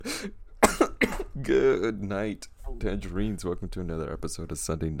Good night, Tangerines. Welcome to another episode of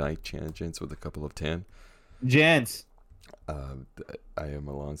Sunday Night Tangents with a couple of tan. Gents. I am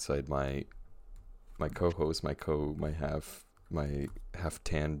alongside my co-host, my half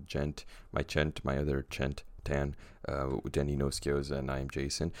tan gent, my other gent tan, Danny Noskios, and I am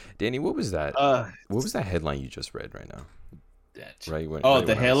Jason. Danny, what was that? What was that headline you just read right now? Right when? Oh, right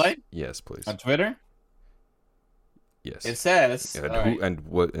the when headline? Yes, please. On Twitter? Yes. It says. And all who right. and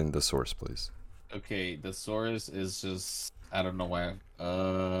what? And the source, please. Okay, the source is just. I don't know why.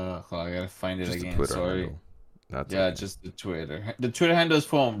 Hold on, I gotta find it Just again. the Twitter Sorry. handle. That's Yeah, okay. just the Twitter. The Twitter handle is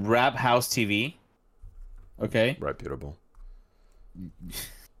from Rap House TV. Okay. Reputable.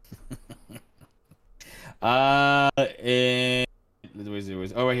 Where is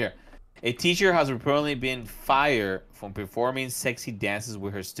it? Oh, right here. A teacher has reportedly been fired from performing sexy dances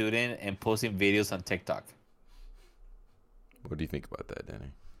with her student and posting videos on TikTok. What do you think about that,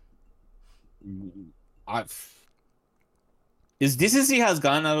 Danny? Is decency has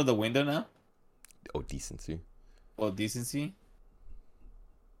gone out of the window now? Oh, decency. Well, decency.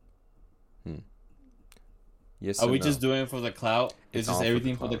 Yes. Are and we no. just doing it for the clout? It's Is just all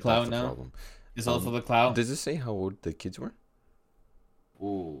everything for the clout That's the now? problem. It's all for the clout. Does it say how old the kids were?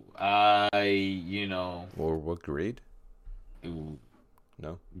 Ooh, Or what grade? ooh,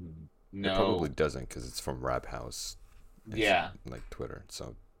 No. no. It probably doesn't because it's from Rap House. Yeah. Like Twitter.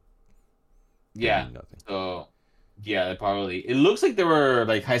 So. Yeah. Nothing. So, yeah, probably. It looks like they were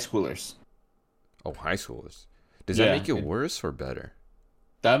like high schoolers. Oh, high schoolers. Does that Yeah, make it worse or better?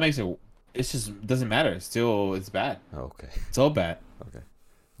 That makes it. It's just doesn't matter. It's bad. Oh, okay. It's all bad. Okay.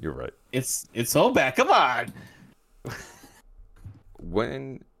 You're right. It's so bad. Come on.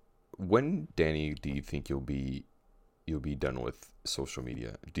 When Danny, do you think you'll be done with social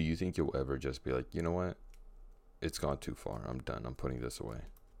media? Do you think you'll ever just be like, you know what? It's gone too far. I'm done. I'm putting this away.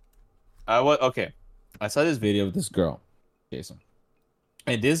 Okay. I saw this video of this girl, Jason,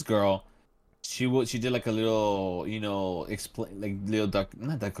 and this girl, she did like a little, explain like little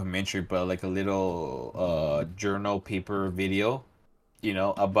not documentary, but like a little journal paper video,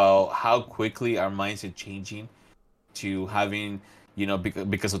 about how quickly our minds are changing to having,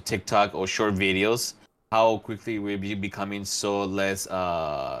 because of TikTok or short videos, how quickly we're becoming so less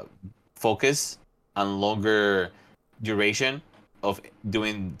focused on longer duration of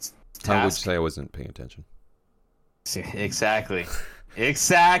doing I would tasks. say I wasn't paying attention. Exactly.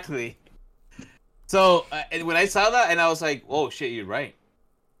 Exactly. So and when I saw that, and I was like, "Oh shit, you're right."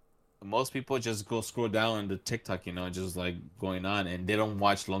 Most people just go scroll down on the TikTok, just like going on, and they don't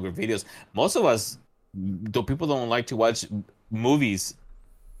watch longer videos. Most of us, though, people don't like to watch movies,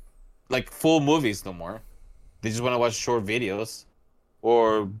 like full movies, no more. They just want to watch short videos,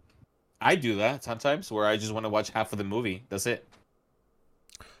 or I do that sometimes, where I just want to watch half of the movie. That's it.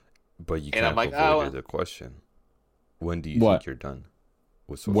 But you And I'm can't like, avoid the question. When do you What? think you're done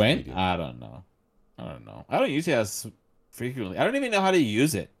with social When? media? I don't know. I don't use it as frequently. I don't even know how to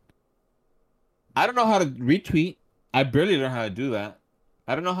use it. I don't know how to retweet. I barely know how to do that.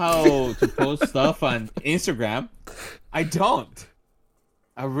 I don't know how to post stuff on Instagram. I don't.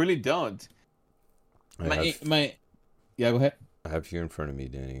 I really don't. Yeah, go ahead. I have here in front of me,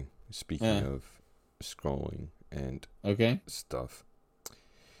 Danny. Speaking of scrolling and Okay. stuff.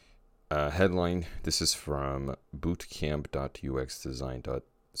 Headline. This is from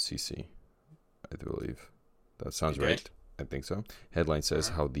bootcamp.uxdesign.cc, I believe. That sounds Okay. right. I think so. Headline says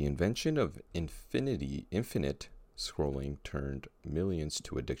how the invention of infinite scrolling turned millions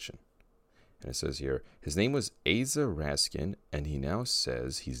to addiction. And it says here, his name was Asa Raskin, and he now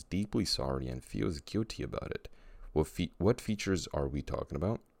says he's deeply sorry and feels guilty about it. What features are we talking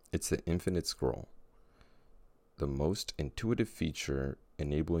about? It's the infinite scroll. The most intuitive feature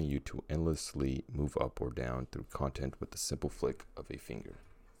enabling you to endlessly move up or down through content with the simple flick of a finger.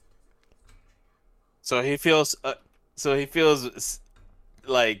 So he feels.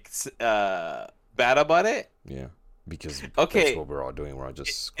 Like bad about it. Yeah, because Okay. that's what we're all doing. We're all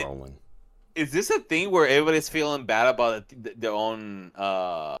just scrolling. Is this a thing where everybody's feeling bad about their own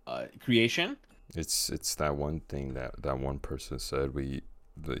creation? It's that one thing that one person said.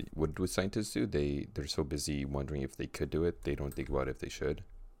 What do scientists do? They're so busy wondering if they could do it, they don't think about if they should. If they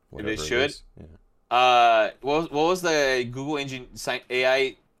Whatever it should? is. Yeah. What was the Google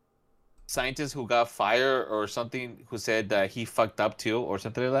AI scientist who got fired or something, who said that he fucked up too or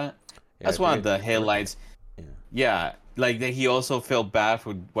something like that? Yeah, That's I one of think the headlines. Yeah. Yeah, like that he also felt bad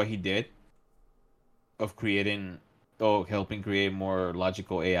for what he did of helping create more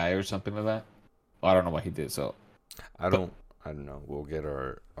logical AI or something like that. I don't know what he did. So I don't know. We'll get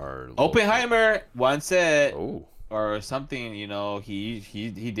our Oppenheimer once said, Oh, or something. You know, he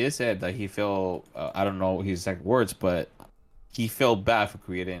did say that he felt I don't know his exact words, but he felt bad for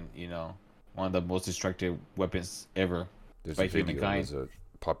creating, you know, one of the most destructive weapons ever There's by a video. humankind. There's a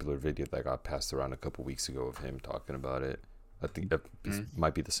popular video that got passed around a couple weeks ago of him talking about it. I think that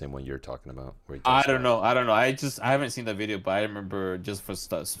might be the same one you're talking about. Where he I talks don't about, know. I don't know. I haven't seen the video, but I remember just for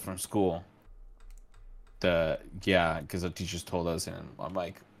stuff from school. Because the teachers told us, and I'm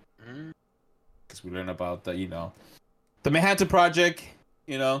like, because we learned about the, you know, the Manhattan Project,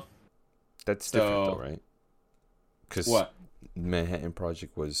 you know. That's different though, So right? Because what? Manhattan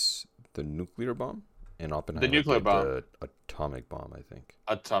Project was the nuclear bomb, and The Oppenheimer nuclear did bomb, the atomic bomb, I think.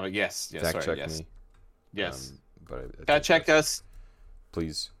 atomic. Yes, yes, Fact sorry, check yes, me. yes. But I Fact think check us.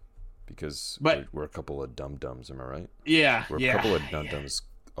 please, because But we're a couple of dum dums. Am I right? yeah, We're a yeah. couple of dum dums,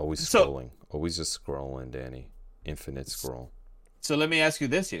 always So scrolling, always just scrolling, Danny. Infinite scroll. So let me ask you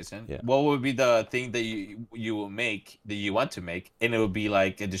this, Jason. Yeah. What would be the thing that you will make that you want to make, and it would be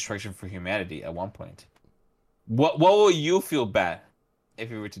like a destruction for humanity at one point? What will you feel bad if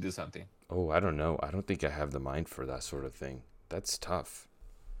you were to do something? Oh, I don't know. I don't think I have the mind for that sort of thing. That's tough.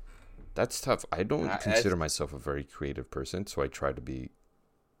 That's tough. I don't consider myself a very creative person, so I try to be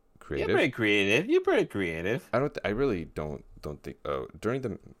creative. You're pretty creative. You're pretty creative. I really don't think. Oh, during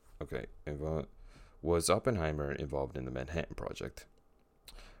the okay, was Oppenheimer involved in the Manhattan Project?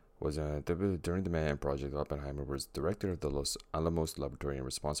 During the Manhattan Project, Oppenheimer was director of the Los Alamos Laboratory and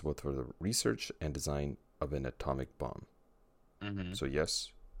responsible for the research and design of an atomic bomb. Mm-hmm. So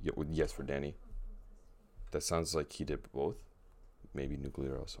yes, yes for Danny. That sounds like he did both. Maybe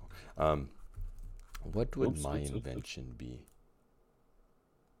nuclear also. What would my invention be?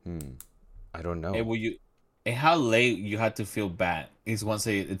 I don't know. And will you? And how late you had to feel bad is once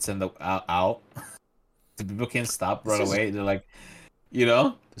it's in the out. The people can't stop right away. They're like, you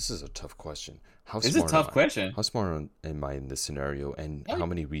know. This is a tough question. It's a tough question. How smart am I in this scenario, and how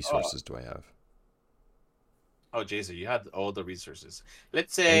many resources do I have? Oh, Jason, you had all the resources.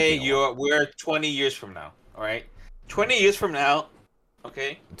 Let's say we're 20 years from now. All right, 20 years from now.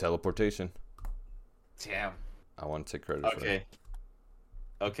 Okay. Teleportation. Damn. I want to take credit for that.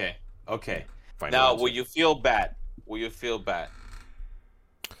 Okay. Now, will you feel bad? Will you feel bad?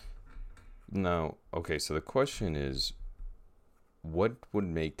 No. Okay, so the question is, what would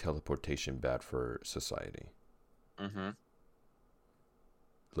make teleportation bad for society? Mm-hmm.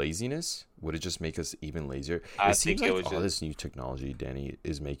 Laziness? Would it just make us even lazier? I It seems think like all this new technology, Danny,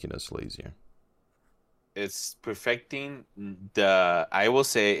 is making us lazier. It's perfecting the. I will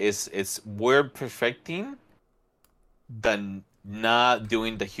say we're perfecting the not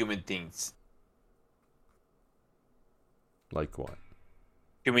doing the human things. Like what?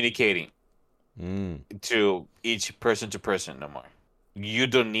 Communicating to each person to person no more. You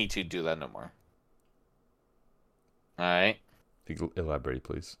don't need to do that no more. All right. Elaborate,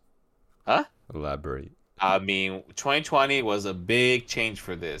 please. Huh? Elaborate. I mean, 2020 was a big change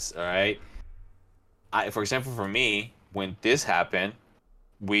for this. All right. For example, for me, when this happened,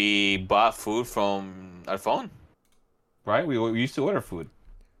 we bought food from our phone. Right? We used to order food.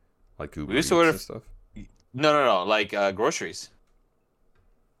 Like Uber We used to Eats order and stuff? No. Like groceries.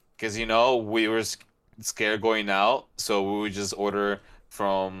 Because, you know, we were scared going out. So we would just order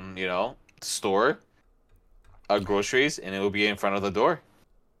from, you know, the store our groceries, and it would be in front of the door.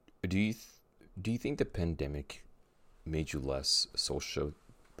 Do you think the pandemic made you less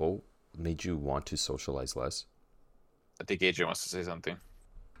sociable? Made you want to socialize less? I think Adrian wants to say something.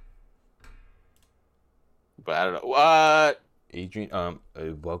 But I don't know. What? Adrian,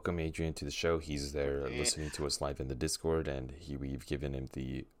 welcome Adrian to the show. He's there listening to us live in the Discord, and we've given him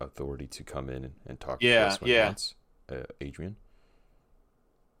the authority to come in and talk to us when he wants. Adrian?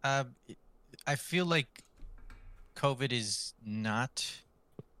 I feel like COVID is not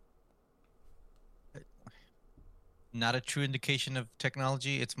a true indication of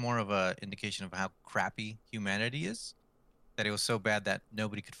technology. It's more of a indication of how crappy humanity is. That it was so bad that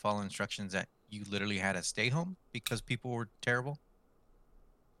nobody could follow instructions, that you literally had to stay home because people were terrible.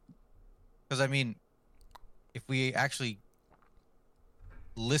 Because, I mean, if we actually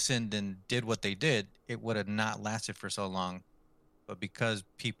listened and did what they did, it would have not lasted for so long. But because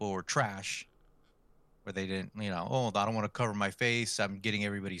people were trash, where they didn't, you know, oh, I don't want to cover my face, I'm getting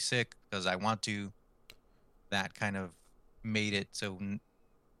everybody sick because I want to, that kind of made it so,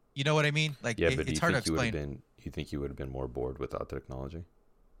 you know what I mean? Like, yeah, but it's hard to explain. You think you would have been more bored without technology?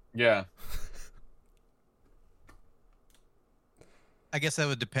 Yeah. I guess that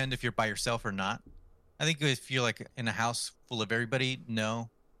would depend if you're by yourself or not. I think if you're like in a house full of everybody, no.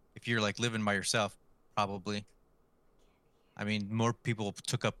 If you're like living by yourself, probably. I mean, more people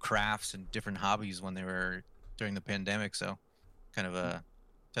took up crafts and different hobbies when they were during the pandemic. So, kind of a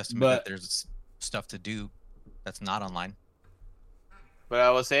testament But that there's stuff to do that's not online. But I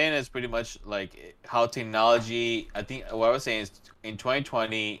was saying is pretty much like how technology. I think what I was saying is in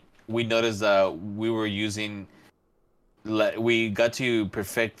 2020 we noticed that we were using. We got to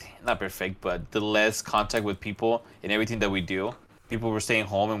not perfect, but the less contact with people in everything that we do. People were staying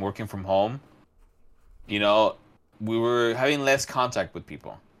home and working from home. You know, we were having less contact with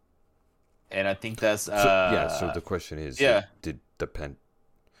people, and I think that's So the question is, yeah. Do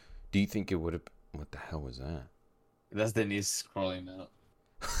you think it would have? What the hell was that? That's Denise scrolling now.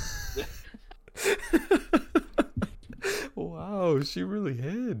 Wow, she really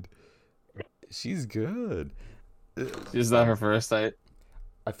hid. She's good. Is that her first sight?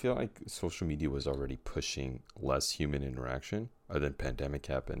 I feel like social media was already pushing less human interaction, and then pandemic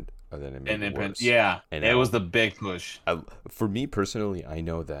happened, and then it made it worse. And it was the big push. For me personally, I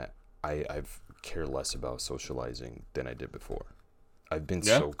know that I've care less about socializing than I did before. I've been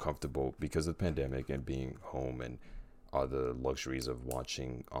so comfortable because of the pandemic and being home and all the luxuries of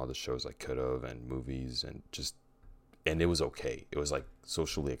watching all the shows I could have and movies and it was okay. It was like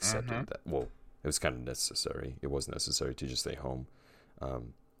socially accepted that, well, it was kind of necessary. It was necessary to just stay home.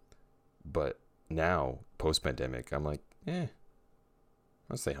 But now, post-pandemic, I'm like, I'll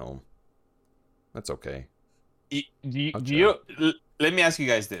stay home. That's okay. Let me ask you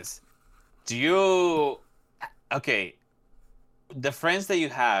guys this. The friends that you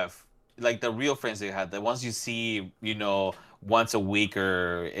have, like the real friends that you have, the ones you see, once a week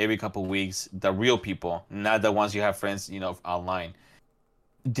or every couple of weeks, the real people, not the ones you have friends, online.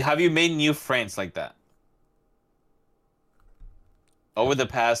 Have you made new friends like that over the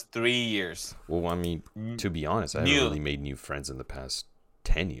past 3 years? Well, I mean, to be honest, I haven't really made new friends in the past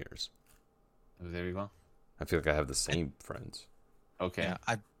 10 years. There you go. I feel like I have the same friends. Okay.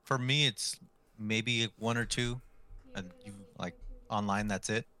 Yeah, for me, it's maybe one or two, and you like online. That's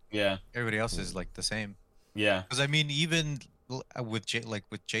it. Yeah. Everybody else is like the same. Yeah. Because I mean, even with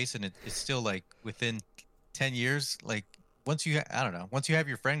Jason, it's still like within 10 years. Like once you once you have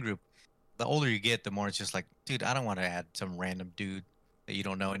your friend group, the older you get, the more it's just like, dude, I don't want to add some random dude that you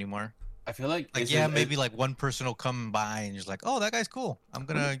don't know anymore. I feel like maybe like one person will come by and you're just like, oh, that guy's cool. I'm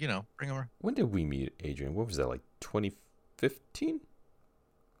gonna bring him. When did we meet, Adrian? What was that, like 2015?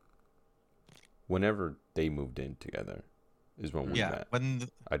 Whenever they moved in together is when we met. When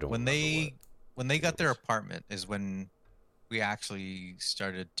they got their apartment is when we actually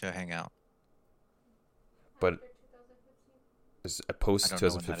started to hang out. But post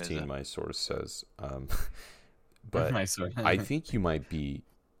 2015, my source says. But my source. I think you might be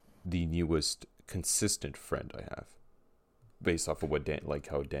the newest consistent friend I have, based off of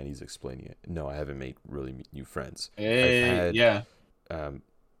how Danny's explaining it. No, I haven't made really new friends. I've had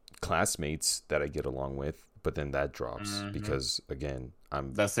classmates that I get along with, but then that drops because again,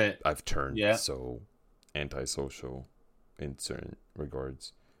 that's it. I've turned so antisocial in certain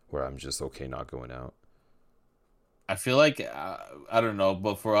regards, where I'm just okay not going out. I feel like I don't know,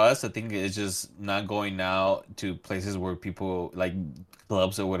 but for us, I think it's just not going out to places where people like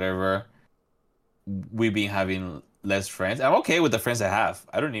clubs or whatever. We've been having less friends. I'm okay with the friends I have.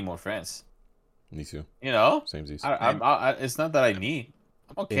 I don't need more friends. Me too. Same. It's not that I need.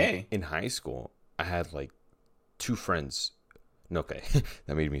 I'm okay. In high school, I had like 2 friends. Okay,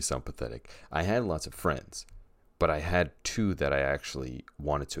 that made me sound pathetic. I had lots of friends, but I had 2 that I actually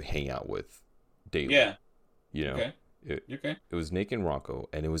wanted to hang out with daily. Yeah. Okay. Okay. It was Nick and Rocco,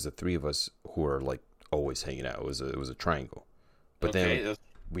 and it was the 3 of us who are like always hanging out. It was a triangle. But then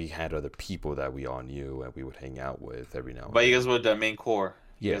we had other people that we all knew and we would hang out with every now and then. But you guys were the main core.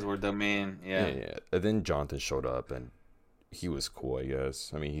 Yeah. You guys were the main. Yeah. And then Jonathan showed up, and he was cool, I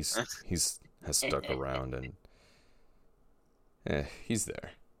guess. I mean, he's has stuck around, and he's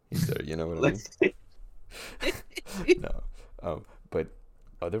there. He's there. You know what I mean? No. But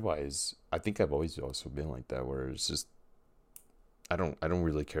otherwise, I think I've always also been like that, where it's just I don't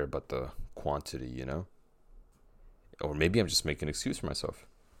really care about the quantity, or maybe I'm just making an excuse for myself.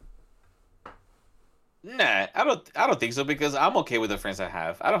 Nah, I don't think so, because I'm okay with the friends I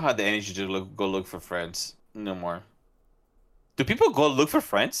have. I don't have the energy to go look for friends no more. Do people go look for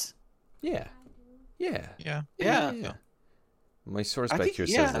friends? Yeah. My source back here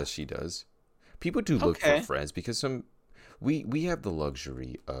says that she does. People do look for friends because we have the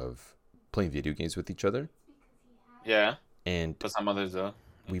luxury of playing video games with each other. Yeah. But some others though.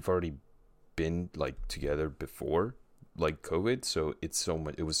 We've already been like together before, like COVID, so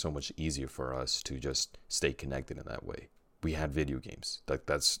it was so much easier for us to just stay connected in that way. We had video games. Like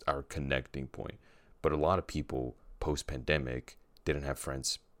that's our connecting point. But a lot of people post pandemic didn't have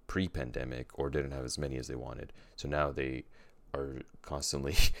friends pre-pandemic or didn't have as many as they wanted. So now they are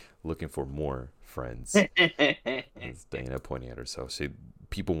constantly looking for more friends. As Diana pointing at herself. So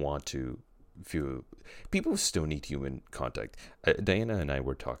people want to feel. People still need human contact. Diana and I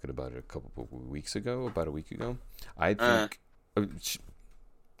were talking about it about a week ago. I think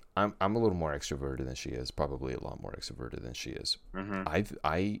I'm a little more extroverted than she is. Probably a lot more extroverted than she is.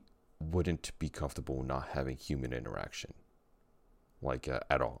 I wouldn't be comfortable not having human interaction, like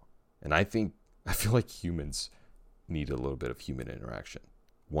at all. And I feel like humans need a little bit of human interaction,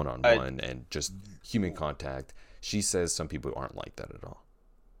 one-on-one, and just human contact. She says some people aren't like that at all.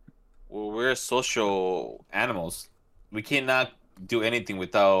 Well, we're social animals. We cannot do anything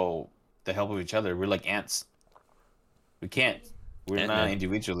without the help of each other. We're like ants. We can't. We're not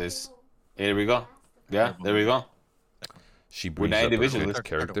individualists. There we go. Yeah, there we go. She brings up her favorite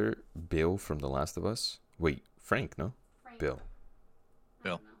character, Bill from The Last of Us. Wait, Frank, no? Bill.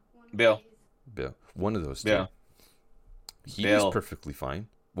 One of those two. Bill. He was perfectly fine.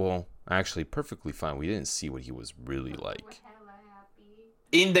 Well, actually, perfectly fine. We didn't see what he was really like.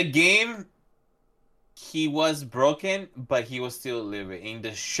 In the game, he was broken, but he was still living. In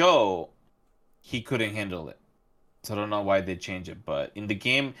the show, he couldn't handle it. So I don't know why they changed it. But in the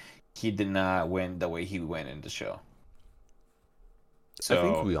game, he did not win the way he went in the show. So I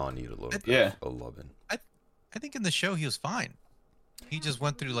think we all need a little bit of loving. I think in the show he was fine. He just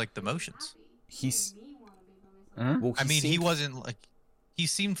went through like the motions. Well, he wasn't like, he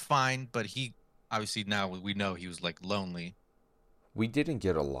seemed fine, but he obviously, now we know he was like lonely. We didn't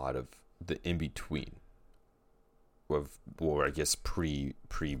get a lot of the in between, or I guess pre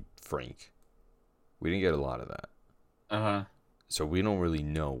Frank. We didn't get a lot of that. So we don't really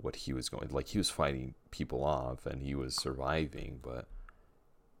know what he was going. Like, he was fighting people off and he was surviving, but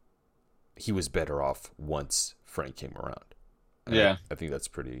he was better off once Frank came around. And I think that's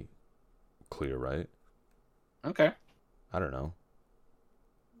pretty clear, right? Okay. I don't know.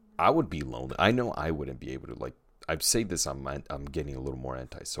 I would be lonely. I know I wouldn't be able to, like, I've said this, I'm getting a little more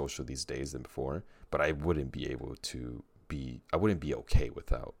antisocial these days than before, but I wouldn't be able to I wouldn't be okay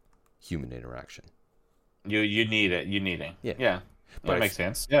without human interaction. You need it. You need it. Yeah. That makes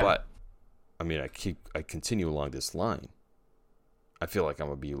sense. Yeah. But I mean, I continue along this line. I feel like I'm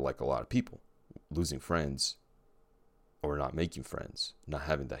gonna be like a lot of people, losing friends, or not making friends, not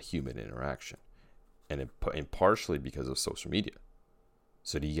having that human interaction, and partially because of social media.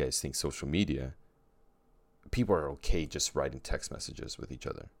 So do you guys think social media, people are okay just writing text messages with each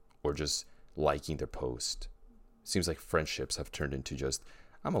other or just liking their post? Seems like friendships have turned into just,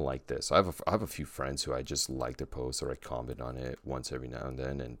 I'm gonna like this. I have a few friends who I just like their post or I comment on it once every now and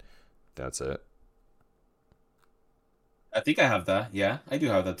then, and that's it. I think I have that. Yeah, I do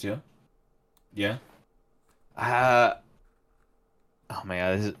have that too. Yeah. Oh my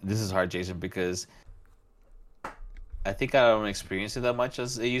god, this is hard, Jason, because I think I don't experience it that much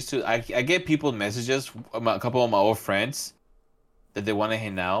as I used to. I get people messages, a couple of my old friends, that they want to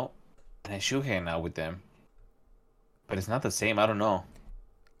hang out, and I should hang out with them. But it's not the same. I don't know.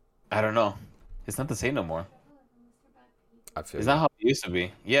 It's not the same no more. I feel it's not how it used to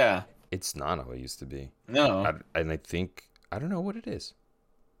be. Yeah. It's not how it used to be. No. And I think, I don't know what it is.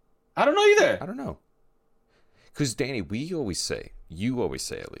 I don't know either. I don't know. Because Danny, you always say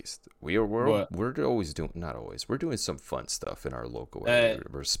at least, we're always doing, not always, we're doing some fun stuff in our local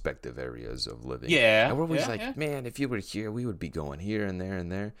respective areas of living. Yeah. And we're always man, if you were here, we would be going here and there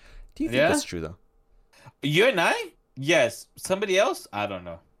and there. Do you think that's true though? You and I? Yes. Somebody else? I don't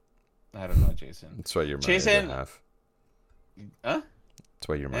know, Jason. That's why you're my Jason... other half. Huh? That's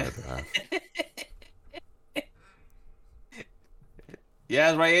why you're my other half.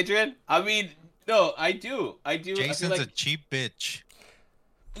 Yeah, right, Adrian? I mean, no, I do. Jason's a cheap bitch.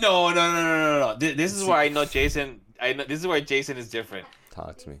 No. This is where I know Jason. This is where Jason is different.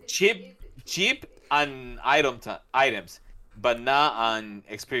 Talk to me. Cheap on items, but not on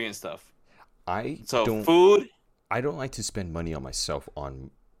experience stuff. Food. I don't like to spend money on myself.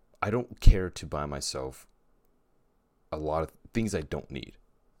 I don't care to buy myself a lot of things I don't need.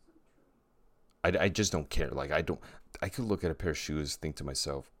 I just don't care. Like, I could look at a pair of shoes, think to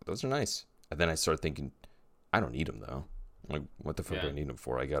myself, those are nice. And then I start thinking, I don't need them though. Like, what the fuck do I need them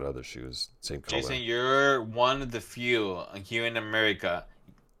for? I got other shoes, same color. Jason, you're one of the few here in America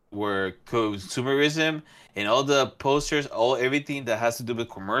where consumerism and all the posters, everything that has to do with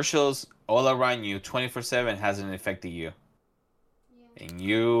commercials all around you 24/7 hasn't affected you. Yeah. And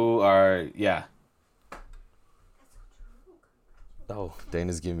you are, Oh,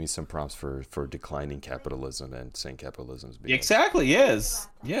 Dana's giving me some prompts for declining capitalism and saying capitalism's being exactly. Yes.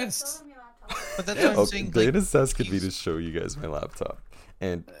 But that's what I'm saying. Dana's asking me to show you guys my laptop,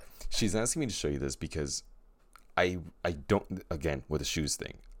 and She's asking me to show you this because I don't, again, with the shoes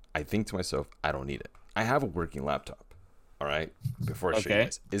thing, I think to myself, I don't need it. I have a working laptop, all right? Before I show you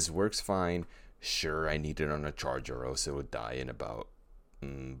guys. It works fine. Sure, I need it on a charger or else it would die in about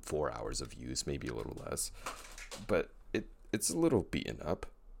 4 hours of use, maybe a little less. But it's a little beaten up.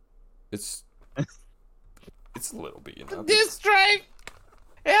 It's a little beaten up. Disk drive!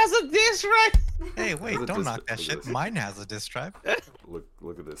 It has a disk drive! Hey, wait, don't knock that shit. Mine has a disk drive.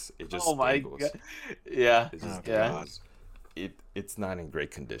 Look at this. It just Oh my god. Yeah. It just Yeah. It's not in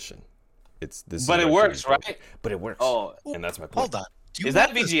great condition. But it works, right? But it works. Oh, and that's my point. Hold on. Do you Is that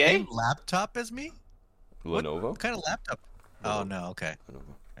have the VGA? same laptop as me? Lenovo? What kind of laptop? Oh no, okay.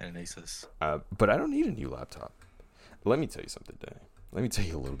 Lenovo. I didn't know this. But I don't need a new laptop. Let me tell you something, Danny. Let me tell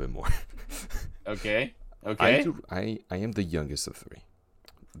you a little bit more. okay. I am the youngest of three.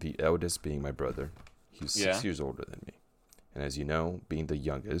 The eldest being my brother. He's 6 years older than me. And as you know, being the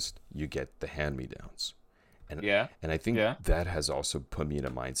youngest, you get the hand-me-downs. And I think that has also put me in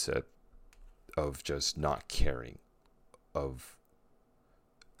a mindset of just not caring of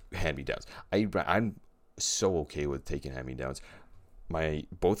hand-me-downs. I'm so okay with taking hand-me-downs.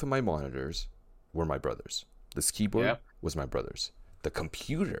 Both of my monitors were my brother's. This keyboard was my brother's. The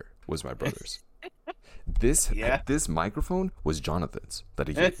computer was my brother's. This microphone was Jonathan's that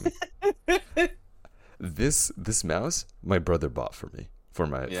he gave me. This mouse my brother bought for me for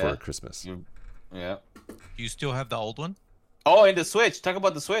Christmas. Yeah. You still have the old one? Oh, and the Switch. Talk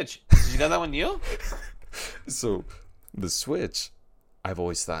about the Switch. Did you got that one new? So the Switch, I've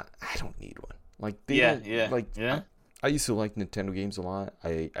always thought I don't need one. Like I used to like Nintendo games a lot.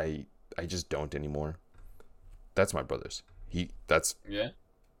 I just don't anymore. That's my brother's.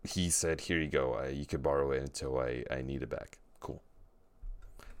 He said, "Here you go. You could borrow it until I need it back." Cool.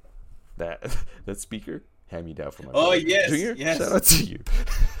 That speaker, hand me down for my. Oh yes, Junior, yes. Shout out to you.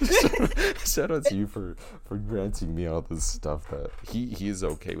 Shout out to you for granting me all this stuff that he is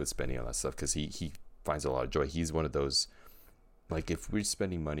okay with spending on that stuff because he finds a lot of joy. He's one of those, like, if we're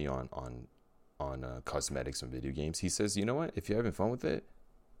spending money on cosmetics and video games, he says, you know what? If you're having fun with it,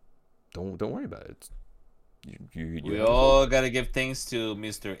 don't worry about it. We all gotta give thanks to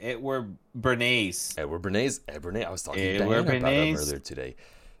Mr. Edward Bernays. Edward Bernays. I was talking to Diana about him earlier today.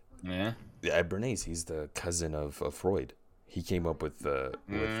 Yeah. Ed Bernays. He's the cousin of Freud. He came up with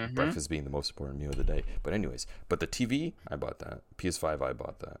breakfast being the most important meal of the day. But anyways, the TV, I bought that. PS5, I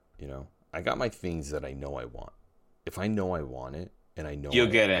bought that. You know, I got my things that I know I want. If I know I want it and I know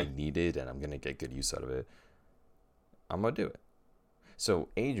I need it and I'm gonna get good use out of it, I'm gonna do it. So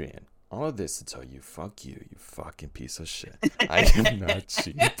Adrian. All of this to tell you, fuck you, you fucking piece of shit. I am not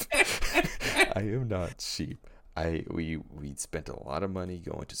cheap. I am not cheap. We spent a lot of money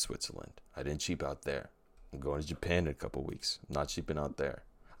going to Switzerland. I didn't cheap out there. I'm going to Japan in a couple weeks. I'm not cheaping out there.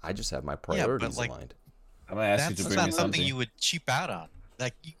 I just have my priorities in mind. I'm gonna ask you to bring me That's not something. something you would cheap out on.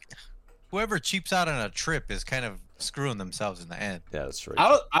 Like whoever cheaps out on a trip is kind of screwing themselves in the end. Yeah, that's right.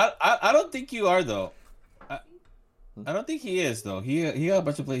 I don't think you are though. I don't think he is though. He got a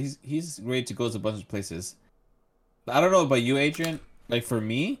bunch of places. He's ready to go to a bunch of places. I don't know about you, Adrian. Like for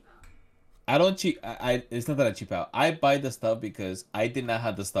me, I don't cheap. It's not that I cheap out. I buy the stuff because I did not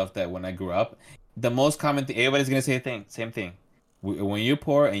have the stuff that when I grew up. The most common thing, everybody's gonna say same thing. When you're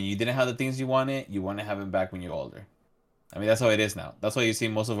poor and you didn't have the things you want to have them back when you're older. I mean, that's how it is now. That's why you see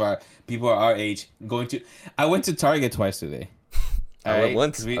most of our people our age going to. I went to Target twice today. I went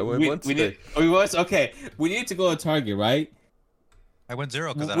once. Okay. We need to go to Target, right? I went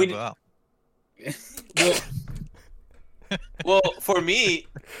 0 because I don't go out. Well, for me,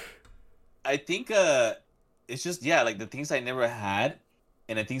 I think it's just like the things I never had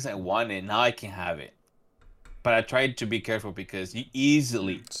and the things I wanted. Now I can have it, but I tried to be careful because you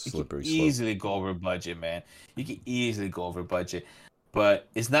easily go over budget, man. You can easily go over budget, but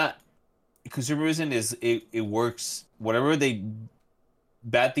it's not. Consumerism is it works. Whatever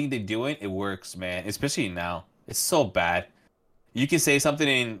bad thing they're doing, it works, man. Especially now, it's so bad. You can say something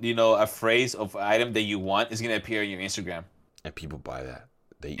in a phrase of item that you want is gonna appear in your Instagram, and people buy that.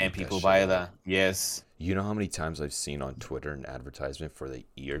 People buy that. Yes. You know how many times I've seen on Twitter an advertisement for the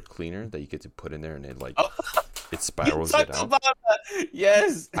ear cleaner that you get to put in there and it it spirals it out.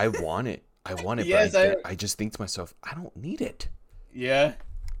 Yes. I want it. Yes, but I just think to myself, I don't need it. Yeah.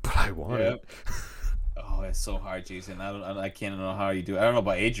 But I want it. Oh, it's so hard, Jason. I can't know how you do it. I don't know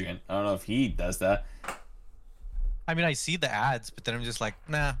about Adrian. I don't know if he does that. I mean, I see the ads, but then I'm just like,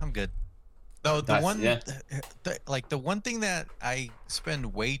 nah, I'm good. Though the one thing that I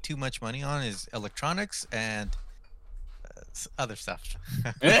spend way too much money on is electronics and other stuff.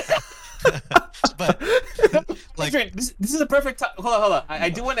 But like, Adrian, this is a perfect time. Hold on. I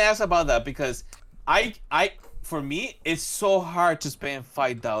do want to ask about that because for me, it's so hard to spend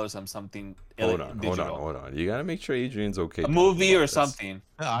 $5 on something. Hold on. You gotta make sure Adrian's okay. A movie or this. something.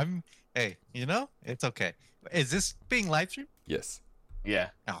 hey, it's okay. Is this being live streamed? Yes. Yeah.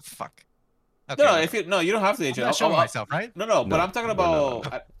 Oh fuck. No, whatever. if you you don't have to. I'm Adrian. not showing myself, right? No, but I'm talking no,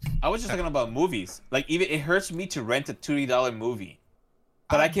 about. I was just talking about movies. Like even it hurts me to rent a $30 movie,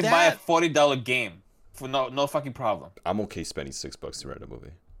 but I can buy a $40 game for no fucking problem. I'm okay spending $6 to rent a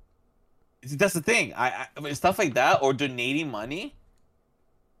movie. That's the thing. I stuff like that or donating money.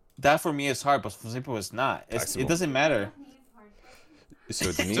 That for me is hard, but for some people it's not. It doesn't matter.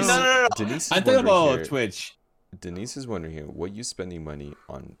 So Denise, no. Denise I'm talking about here, Twitch. Denise is wondering here, what are you spending money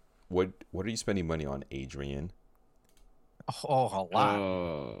on? What are you spending money on, Adrian? Oh, a lot.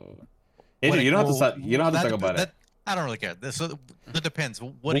 Adrian, you don't have to talk about it. I don't really care. That depends.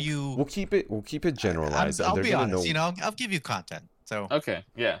 What do you? We'll keep it generalized. I'll be honest. I'll give you content. So okay,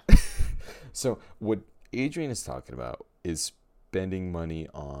 yeah. So what Adrian is talking about is spending money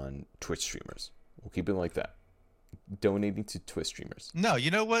on Twitch streamers. We'll keep it like that. Donating to Twitch streamers. No,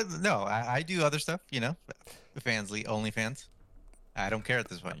 you know what? No, I do other stuff. OnlyFans. I don't care at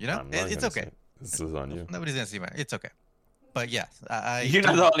this point. It's okay. This is on you. Nobody's gonna see my. It's okay. But yes, you're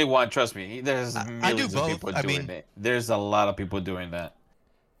not the only one. Trust me. There's millions of people I doing it. There's a lot of people doing that.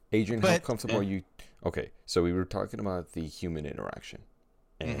 Adrian, how comfortable are you? Okay, so we were talking about the human interaction,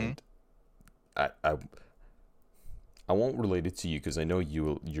 and I won't relate it to you because I know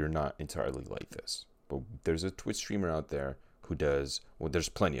you're not entirely like this. But there's a Twitch streamer out there who does, well, there's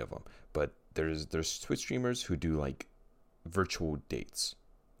plenty of them, but there's Twitch streamers who do like virtual dates.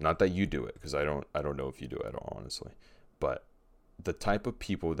 Not that you do it, because I don't know if you do it at all, honestly. But the type of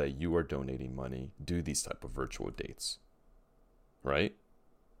people that you are donating money do these type of virtual dates, right?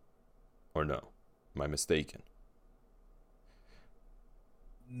 Or no? Am I mistaken?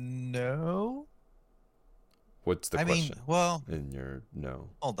 No. What's the question? Well, in your no.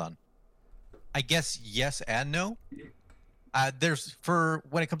 Hold on. I guess yes and no.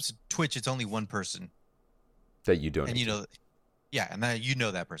 When it comes to Twitch, it's only one person that you donate. And and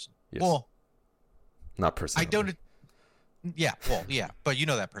that person. Yes. Well, not personally. I don't. Yeah, well, yeah, but you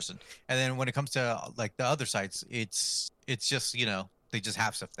know that person. And then when it comes to like the other sites, it's just they just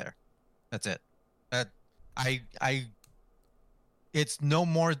have stuff there. That's it. It's no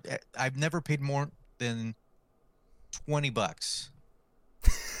more. I've never paid more than $20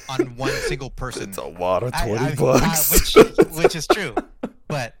 on one single person. It's a lot of $20, which is true,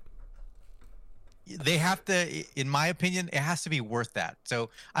 but they have to. In my opinion, it has to be worth that.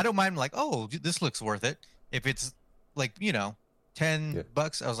 So I don't mind like, oh, this looks worth it. If it's like $10,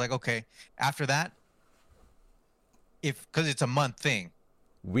 I was like, okay. After that, because it's a month thing.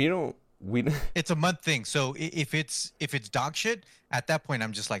 It's a month thing. So if it's dog shit, at that point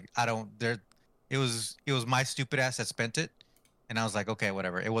I'm just like, I don't. It was my stupid ass that spent it, and I was like, okay,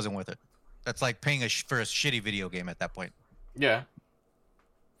 whatever. It wasn't worth it. That's like paying for a shitty video game at that point. Yeah.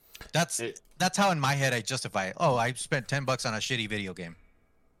 That's how in my head I justify it. Oh, I spent $10 on a shitty video game.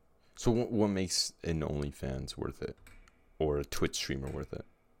 So what makes an OnlyFans worth it, or a Twitch streamer worth it?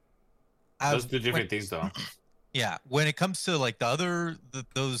 Those two different things, though. Yeah, when it comes to like the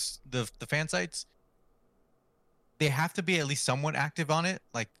fan sites, they have to be at least somewhat active on it.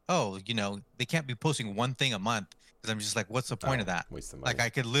 Like, they can't be posting one thing a month because I'm just like, what's the point of that? Waste of money. Like, I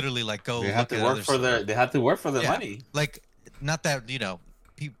could literally like go. They have to work for their. They have to work for their money. Like, not that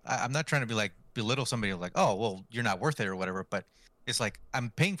I'm not trying to be like belittle somebody like, oh well, you're not worth it or whatever, but it's like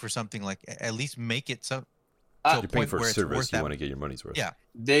I'm paying for something. Like, at least make it so. You're paying for a service. You want to get your money's worth. Yeah.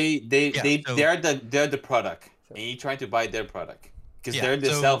 They're the product, and you're trying to buy their product because they're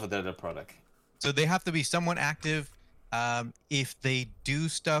the product. So they have to be somewhat active. If they do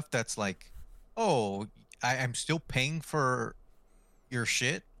stuff that's like, oh, I'm still paying for your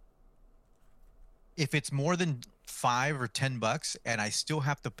shit. If it's more than $5 or $10 and I still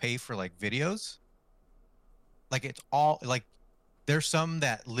have to pay for like videos, like it's all like there's some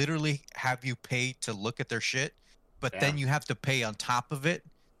that literally have you pay to look at their shit, but then you have to pay on top of it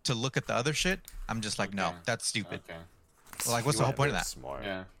to look at the other shit. I'm just like, no, that's stupid. Okay. Well, like, what's the whole point of that? Smart.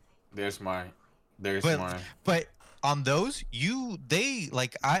 Yeah, they're smart. Smart. But on those,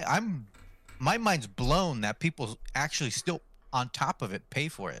 I'm my mind's blown that people actually still on top of it pay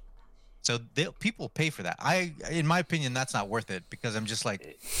for it. So people pay for that. In my opinion, that's not worth it because I'm just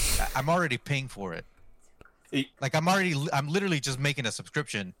like, I'm already paying for it. Like I'm literally just making a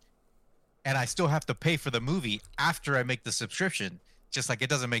subscription, and I still have to pay for the movie after I make the subscription. Just like it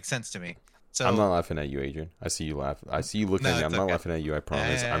doesn't make sense to me. So I'm not laughing at you, Adrian. I see you laugh. I see you looking No, at me. it's I'm not okay. laughing at you. I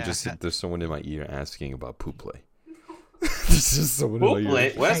promise. Yeah, I'm yeah, just yeah. there's someone in my ear asking about poop play. There's just someone in Poop my play?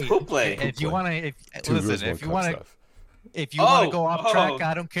 ear. What's Hey, poop play? if you play. want to, Two girls, listen, one if you cup want to, stuff. if you want to Oh, go off track, oh.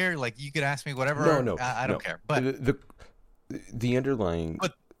 I don't care. Like you could ask me whatever. No, no, I no. don't care. But The underlying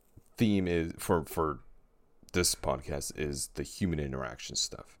But- theme is for this podcast is the human interaction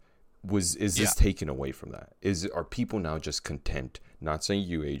stuff. Is this taken away from that? Are people now just content? Not saying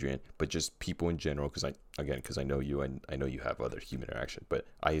you, Adrian, but just people in general. Because I know you and I know you have other human interaction. But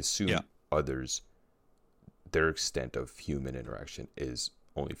I assume others, their extent of human interaction is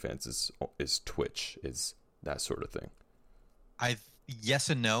OnlyFans, is Twitch, is that sort of thing. Yes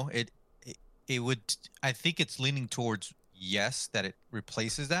and no. It would. I think it's leaning towards yes, that it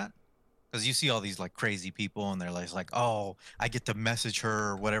replaces that. Because you see all these like crazy people and they're like, oh, I get to message her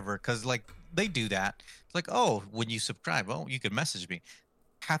or whatever. Because like they do that. It's like, oh, when you subscribe, oh, you can message me.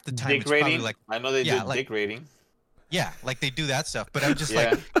 Half the time Dick it's rating? probably like, I know they yeah, do like- dick rating. yeah, like they do that stuff. But I'm just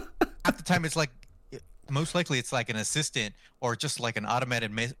Yeah. like, half the time it's like, most likely it's like an assistant or just like an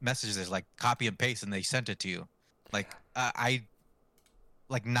automated message that's like copy and paste and they sent it to you. Like I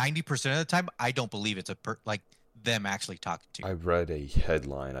like 90% of the time, I don't believe it's like them actually talking to you. I read a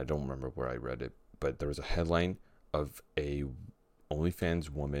headline. I don't remember where I read it, but there was a headline of a OnlyFans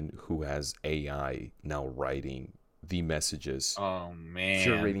woman who has AI now writing the messages, Oh man.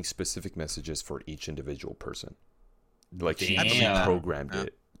 curating specific messages for each individual person. Like she Damn. programmed Yeah.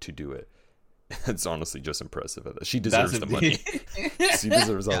 it to do it. It's honestly just impressive. She deserves That's the money. She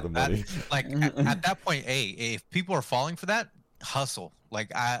deserves all the money. Like at that point, hey, if people are falling for that, hustle. Like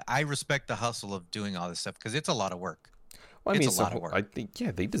I respect the hustle of doing all this stuff because it's a lot of work. Well, I mean, It's a lot of work. I think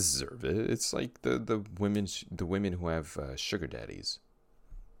they deserve it. It's like the women who have sugar daddies.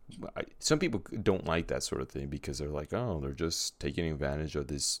 Some people don't like that sort of thing because they're like, oh, they're just taking advantage of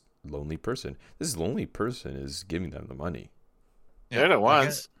this lonely person. This lonely person is giving them the money. They're the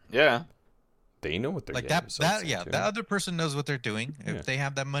ones. Yeah. They know what they're Like getting themselves that into. that other person knows what they're doing. If Yeah. they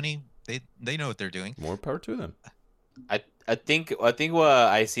have that money, they know what they're doing. More power to them. I think what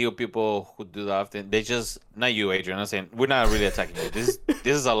I see with people who do that often, they just, not you, Adrian. I'm saying we're not really attacking you. This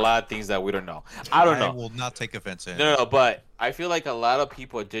is a lot of things that we don't know. I don't know. I will not take offense in. No, but I feel like a lot of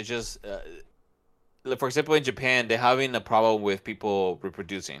people, they just, like, for example, in Japan, they're having a problem with people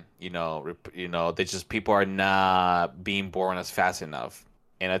reproducing. They just, people are not being born as fast enough,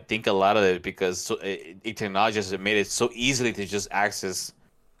 and I think a lot of it because technology has made it so easily to just access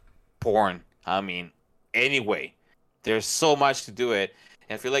porn. I mean, anyway, there's so much to do it,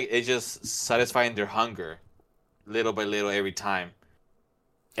 and I feel like it's just satisfying their hunger, little by little every time.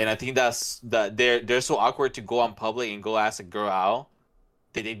 And I think that they're so awkward to go on public and go ask a girl out.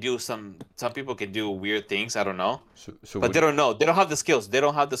 That they do some people can do weird things. I don't know, but they don't know. They don't have the skills. They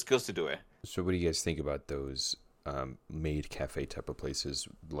don't have the skills to do it. So what do you guys think about those maid cafe type of places?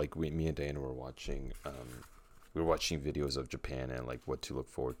 Like me and Dana were watching. We were watching videos of Japan and like what to look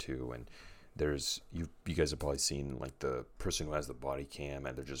forward to, and there's you guys have probably seen like the person who has the body cam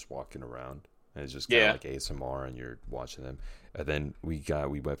and they're just walking around and it's just kind of like ASMR and you're watching them. And then we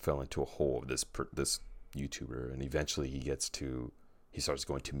fell into a hole of this YouTuber, and eventually he starts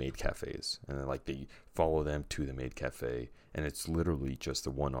going to maid cafes, and then like they follow them to the maid cafe, and it's literally just a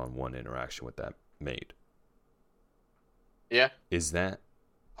one-on-one interaction with that maid. Yeah. Is that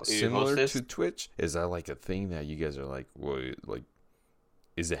similar to Twitch? Is that like a thing that you guys are like, well, like,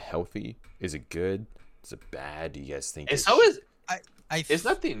 is it healthy? Is it good? Is it bad? Do you guys think it's always? It's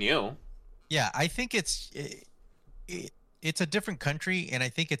nothing new. Yeah, I think it's a different country, and I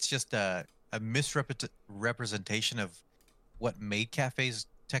think it's just a misrepresentation of what maid cafes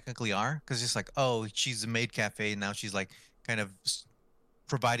technically are. Because it's like, oh, she's a maid cafe, and now she's like kind of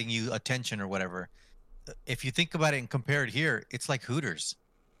providing you attention or whatever. If you think about it and compare it here, it's like Hooters.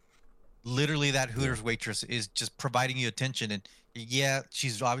 Literally, that Hooters waitress is just providing you attention, and yeah,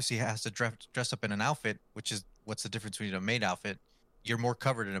 she's obviously has to dress up in an outfit, which is what's the difference between a maid outfit? You're more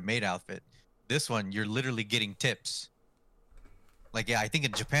covered in a maid outfit. This one, you're literally getting tips. Like, yeah, I think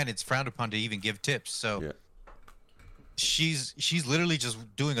in Japan it's frowned upon to even give tips. So she's literally just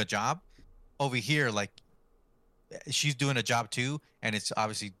doing a job. Over here, like, she's doing a job too, and it's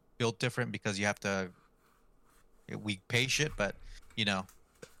obviously built different because you have to. We pay shit, but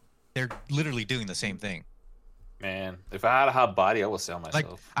they're literally doing the same thing. Man, if I had a hot body, I would sell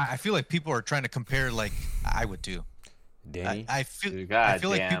myself. Like, I feel like people are trying to compare. Like, I would too. Danny? I feel God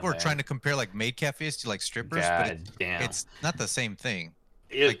like damn, people are man. trying to compare like maid cafes to like strippers, but it's not the same thing.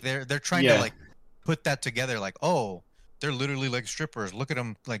 Like they're trying to like put that together. Like, oh, they're literally like strippers. Look at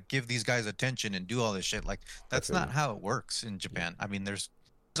them, like give these guys attention and do all this shit. Like that's not how it works in Japan. I mean, there's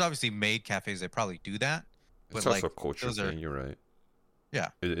There's obviously maid cafes that probably do that, but It's like also a culture those thing. are You're right. yeah.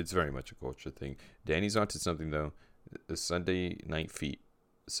 It's very much a culture thing. Danny's onto something though. The Sunday night feet,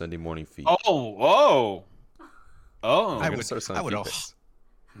 Sunday morning feet. Oh. I'm I gonna would start selling I would feet al- pics.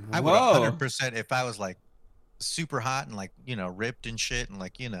 I would Whoa. 100% if I was like super hot and like ripped and shit and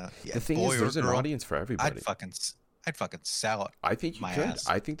like yeah, The thing boy is, or there's an girl, audience for everybody. I'd fucking sell it. I think you my could. ass.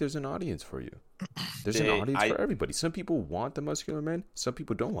 I think there's an audience for you. There's an They- audience I- for everybody. Some people want the muscular men. Some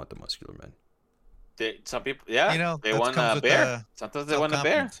people don't want the muscular men. Some people, yeah, they that want comes a with bear. the Sometimes they want a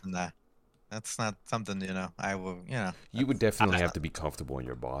bear. self-confidence in that. That's not something I will You would definitely have to be comfortable in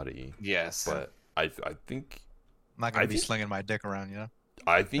your body. Yes, But I think I'm not gonna I be think- slinging my dick around,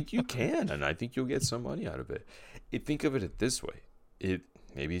 I think you can, and I think you'll get some money out of it. Think of it this way: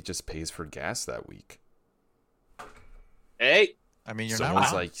 maybe it just pays for gas that week. hey, I mean, you're Someone's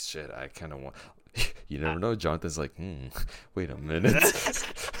not wrong. like, "Shit, I kind of want." You never know. Jonathan's like, wait a minute,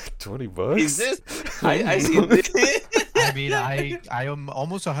 $20. is this? I see this. I mean, I am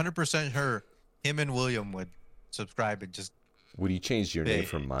almost 100% sure him and William would subscribe and just Would you change your name Hey.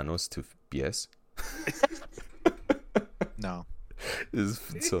 from Manos to Pies? no. Is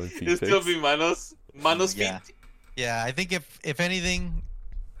selling feet It still pics? be Manos Yeah. feet. Yeah, I think if anything,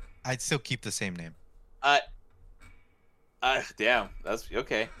 I'd still keep the same name. Damn, that's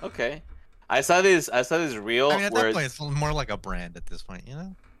okay. Okay, I saw this reel I mean, at where that point, it's more like a brand at this point,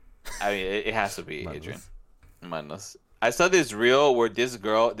 I mean it has to be Manos. Adrian. Manos. I saw this reel where this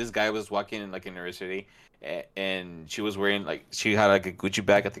guy was walking in like in university, and she was wearing like she had like a Gucci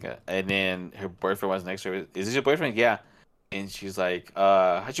bag, I think, and then her boyfriend was next to her. Is this your boyfriend? Yeah. And she's like,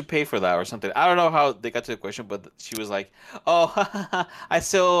 how'd you pay for that or something? I don't know how they got to the question, but she was like, oh, I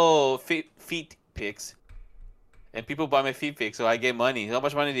sell feet pics. And people buy my feet pics, so I get money. How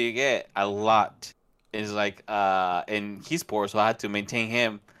much money do you get? A lot. And it's like, and he's poor, so I had to maintain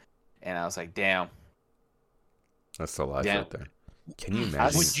him. And I was like, damn. That's the life Damn. right there. Can you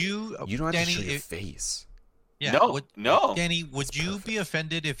imagine? Would you, You don't have Danny? to show your face. Yeah. No, no. Danny, would It's you be perfect.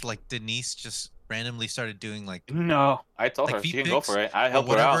 offended if like Denise just randomly started doing like No. I told Like her she feet can go pics for it. I or help her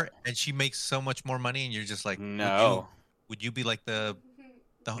whatever, out. and she makes so much more money, and you're just like, No. Would you be like the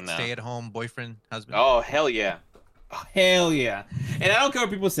No. stay-at-home boyfriend husband? Oh, hell yeah. Oh, hell yeah. And I don't care what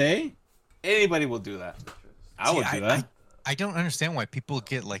people say. Anybody will do that. I See, would do that. I don't understand why people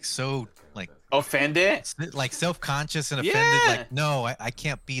get like so like Offended? self-conscious and offended. Yeah. Like, no, I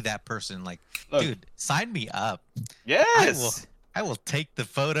can't be that person. Like, Look. dude, sign me up. Yes. I will take the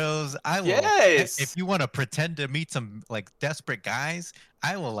photos. I will. Yes. If you want to pretend to meet some like desperate guys,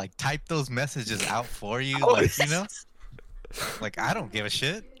 I will like type those messages out for you. Oh, Like, like I don't give a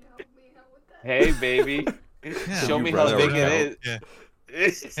shit. Hey, baby. Yeah. Show You me run how our big account. it Yeah.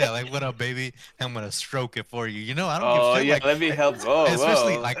 is. Yeah, like what up, baby? I'm gonna stroke it for you. I don't Oh, give a shit. yeah. Like, let me help. Whoa,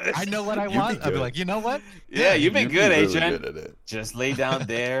 especially whoa. like I know what I You'd be want. I'd be good. like, you know what? Yeah, you've been You'd good, really Adrian. good at it. Just lay down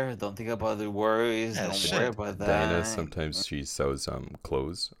there. Don't think about the worries. Yeah, Don't shit. worry about that. Diana sometimes she sells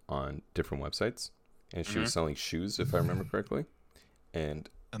clothes on different websites, and she Mm-hmm. was selling shoes if I remember correctly. And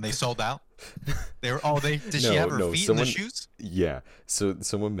And they sold out. They were did she No, have her no, feet someone- in the shoes? yeah, so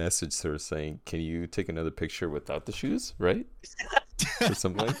someone messaged her saying, "Can you take another picture without the shoes?" Right, or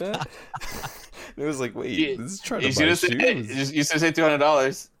something like that. And it was like, wait, You- this is trying You to buy should have shoes. said, you should say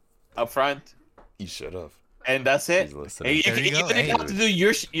 $200 up front, You should have. and that's it. She's listening. Hey, There you you go. don't Hey. have to do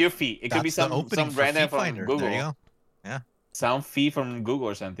your feet. It could be That's the opening some for random Feet from Finder. Google. There you go. Some feet from Google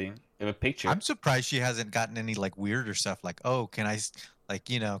or something. Have a picture. I'm surprised she hasn't gotten any like weirder stuff. Like, oh, can I like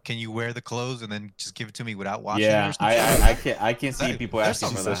can you wear the clothes and then just give it to me without washing it? Yeah, Or something? I can see That- people there's asking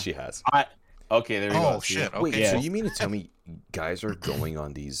She for says that. she has. Okay, there we go. Oh See? shit. Wait, Okay. so Yes. you mean to tell me guys are going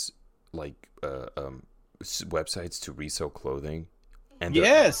on these like websites to resell clothing, and they're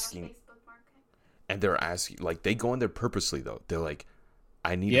Yes. asking, and they're asking like they go on there purposely though. They're like,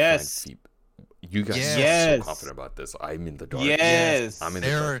 I need Yes. to find feet. You guys are Yes. so confident about this. I'm in the dark. Yes. I'm in the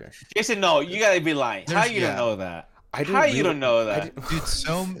There dark. are- here. Jason, no, you gotta be lying. How There's- you yeah. don't know that? I How you really- don't know I that? didn't-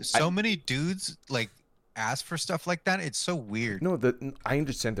 Dude, so many dudes like ask for stuff like that. It's so weird. No, I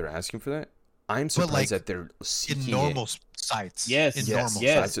understand they're asking for that. I'm But, surprised like, that they're seeking in it. normal sites. Yes, In yes, normal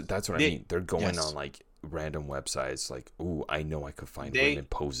yes. sites. That's what They- I mean. They're going Yes. on like random websites. Like, ooh, I know I could find They- women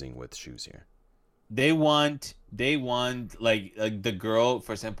posing with shoes here. They want like the girl,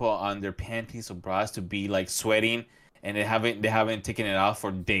 for example, on their panties or bras to be like sweating, and they haven't taken it off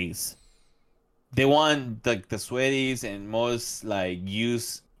for days. They want the sweaties and most like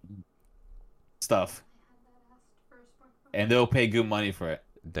used stuff, and they'll pay good money for it.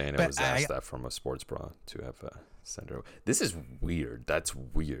 Dana But was asked that from a sports bra to have send her. This is weird. That's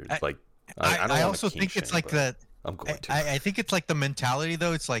weird. I- Like, I don't I wanna also kink think it's shame, like but- that. I'm going to. I think it's like the mentality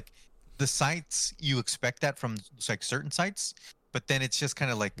though. It's like the sites you expect that from like certain sites, but then it's just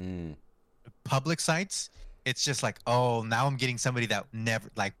kind of like public sites. It's just like, oh, now I'm getting somebody that never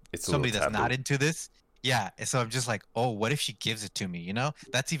like It's a somebody little that's not taboo. into this. Yeah, and so I'm just like, oh, what if she gives it to me? You know,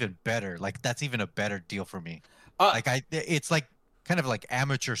 that's even better. Like that's even a better deal for me. Like it's like kind of like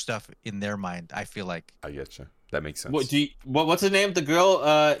amateur stuff in their mind. I feel like. I get you. That makes sense. What's the name of the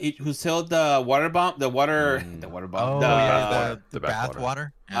girl who sold the water bomb? The water bomb. Oh yeah, the bath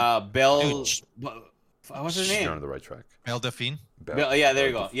water. Yeah. Belle. Dude, What's her You're name? on the right track. Mel Delphine. Belle, yeah, there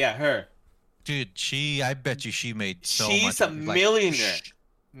you go. Yeah, her. Dude, I bet you she made so much. She's a millionaire.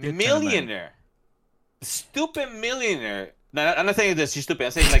 Millionaire. Stupid millionaire. No, I'm not saying that she's stupid.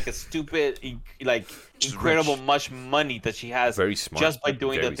 I'm saying like a stupid, like She's incredible rich. much money that she has Very smart. just by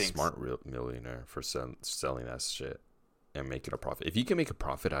doing the very things. smart millionaire for selling that shit and making a profit. If you can make a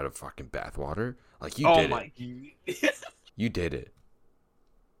profit out of fucking bathwater, like you did it. You did it.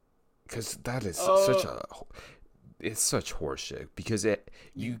 Because that is it's such horseshit. Because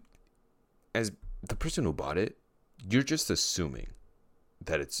as the person who bought it, you're just assuming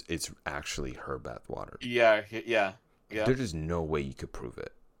that it's actually her bathwater. Yeah. There is no way you could prove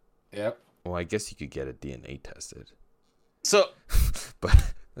it. Yep. Well, I guess you could get it DNA tested. So, but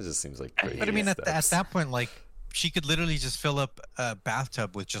that just seems like crazy. But I mean, at steps. that point, like she could literally just fill up a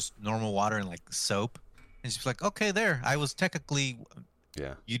bathtub with just normal water and like soap, and she's like, "Okay, there. I was technically,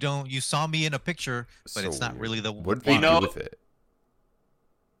 Yeah. you saw me in a picture, but So it's not weird. really the What did they water." do with it?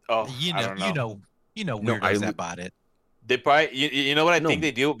 You know, No, weirdos that bought it. They probably, you know what I No. think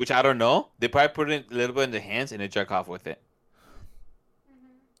they do, which I don't know. They probably put it a little bit in their hands and they jerk off with it.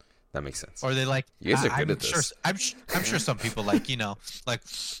 That makes sense. Or they like, You guys are I'm good at sure, this. I'm sure some people like, like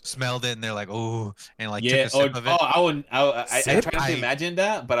smelled it and they're like, oh, and like Yeah. took a sip of it. I Sip? try not to imagine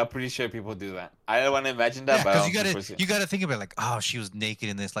that, but I'm pretty sure people do that. I don't want to imagine that, Yeah, but I because don't you think gotta think about it like, oh, she was naked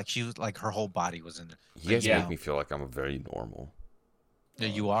in this, like she was like her whole body was in it. You guys Yeah. make me feel like I'm a very normal. Yeah,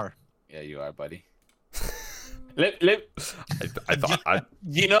 you are. Yeah, you are, buddy. I thought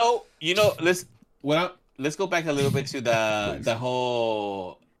let's go back a little bit to the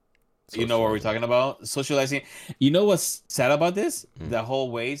whole what we're talking about, socializing. You know what's sad about this? The whole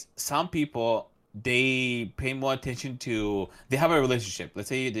ways some people, they pay more attention to, they have a relationship. Let's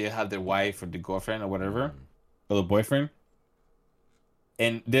say they have their wife or the girlfriend or whatever, or the boyfriend.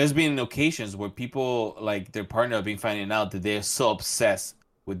 And there's been occasions where people, like their partner, have been finding out that they're so obsessed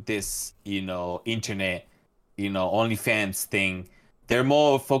with this, internet, OnlyFans thing. They're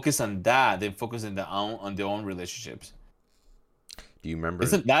more focused on that than focusing on their own relationships. Do you remember?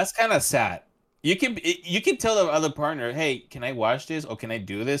 That's kind of sad. You can tell the other partner, hey, can I watch this or can I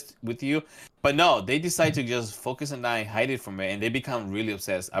do this with you? But no, they decide to just focus on that and hide it from it, and they become really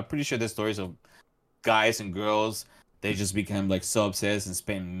obsessed. I'm pretty sure there's stories of guys and girls, they just become like so obsessed and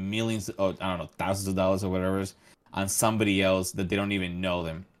spend millions, or I don't know, thousands of dollars or whatever on somebody else that they don't even know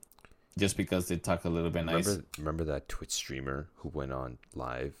them, just because they talk a little bit nice. Remember that Twitch streamer who went on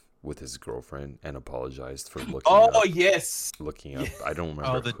live with his girlfriend and apologized for looking yes, looking up. I don't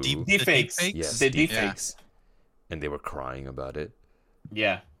remember the who. deepfakes. Yes, the deepfakes. deepfakes. And they were crying about it.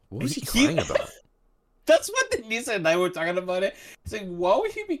 Yeah. What was he crying about? That's what Denise and I were talking about it. It's like, what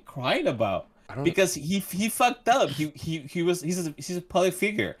would he be crying about? Because he fucked up. He's a public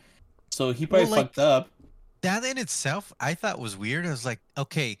figure, so he probably fucked up. That in itself, I thought was weird. I was like,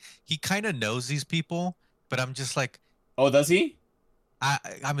 okay, he kind of knows these people, but I'm just like, oh, does he?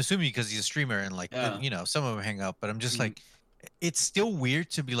 I'm assuming because he's a streamer and like, some of them hang out, but I'm just like, it's still weird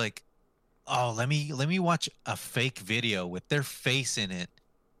to be like, oh, let me watch a fake video with their face in it,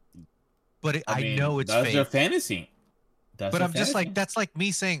 but I know it's that's fake. their fantasy. But I'm just like, that's like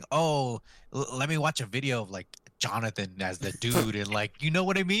me saying, oh, let me watch a video of like Jonathan as the dude, and like, you know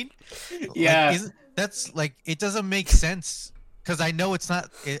what I mean? Yeah. Like, that's like, it doesn't make sense because I know it's not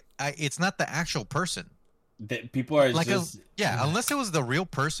it's not the actual person. People are like just unless it was the real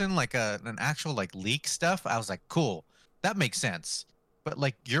person, like an actual like leak stuff. I was like, cool, that makes sense. But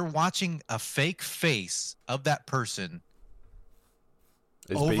like, you're watching a fake face of that person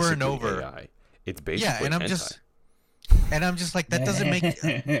over and over. AI. It's basically and I'm just like, that doesn't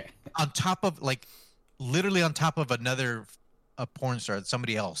make on top of like literally on top of another a porn star,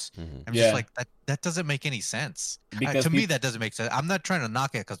 somebody else. I'm just like, that doesn't make any sense. To me, that doesn't make sense. I'm not trying to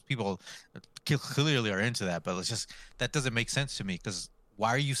knock it because people clearly are into that, but it's just, that doesn't make sense to me because why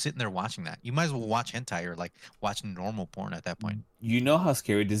are you sitting there watching that? You might as well watch hentai or like watch normal porn at that point. You know how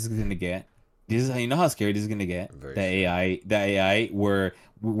scary this is gonna get. You know how scary this is gonna get. The AI, where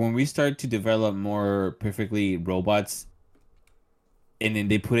when we start to develop more perfectly robots, and then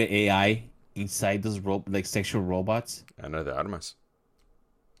they put an AI inside those like sexual robots. Ana de Armas.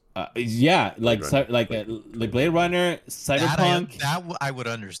 Yeah, Blade Runner. like Blade Runner, Cyberpunk. I would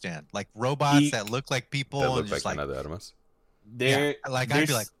understand. Like robots He- that look like people That and looked just like like Ana de Armas. There, yeah, like I'd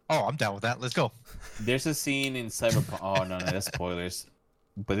be like, oh, I'm down with that. Let's go. there's a scene in Cyberpunk. Oh no, that's spoilers.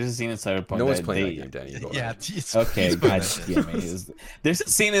 But there's a scene in Cyberpunk. No one's that playing they- that game, Danny. Go Yeah. ahead. Okay, he's god fine. damn it. There's a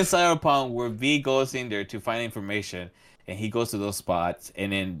scene in Cyberpunk where V goes in there to find information, and he goes to those spots,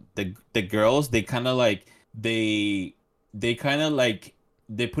 and then the girls they kind of like they kind of like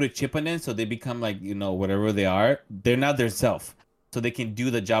they put a chip on them, so they become like whatever they are. They're not their self, so they can do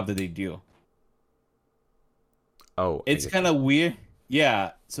the job that they do. Oh, It's kind of weird.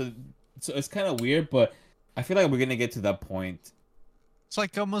 Yeah, so it's kind of weird, but I feel like we're gonna get to that point. It's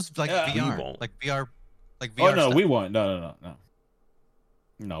like almost like Yeah. VR, We won't. like VR, Oh no, stuff. we won't.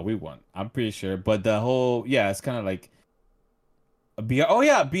 No, we won't. I'm pretty sure. But the whole it's kind of like a BR. Oh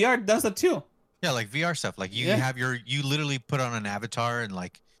yeah, BR does that too. Yeah, like VR stuff. Like you Yeah. have you literally put on an avatar and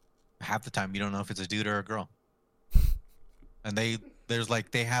like half the time you don't know if it's a dude or a girl. And they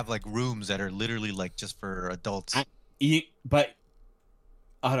have like rooms that are literally like just for adults. But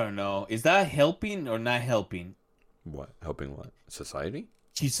I don't know. Is that helping or not helping What? Helping what? Society?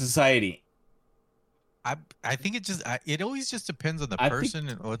 society? I think it always just depends on the I think- person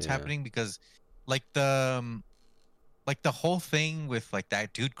and what's Yeah. happening because like the whole thing with like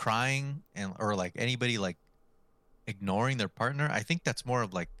that dude crying or like anybody like ignoring their partner, I think that's more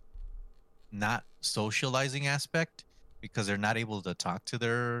of like not socializing aspect because they're not able to talk to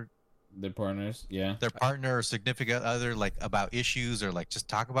their Their partners, yeah. partner or significant other like about issues or like just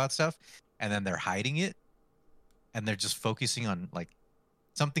talk about stuff and then they're hiding it and they're just focusing on like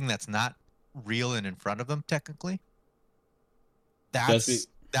something that's not real and in front of them technically.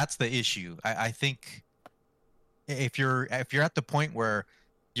 That's the issue. I think if you're at the point where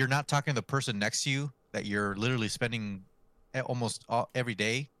you're not talking to the person next to you that you're literally spending almost every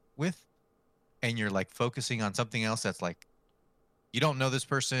day with and you're like focusing on something else that's like you don't know this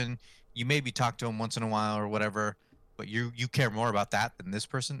person, you maybe talk to them once in a while or whatever, but you care more about that than this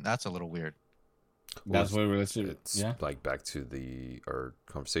person, that's a little weird. That's what it's yeah. like back to our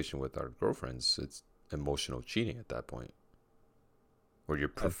conversation with our girlfriends. It's emotional cheating at that point, where you're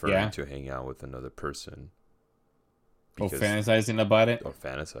preferring to hang out with another person, Or fantasizing about it. or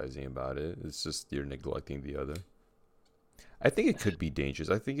fantasizing about it. It's just you're neglecting the other. I think it could be dangerous.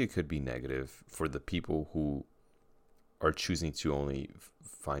 I think it could be negative for the people who are choosing to only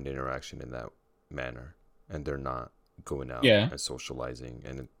find interaction in that manner, and they're not going out and socializing,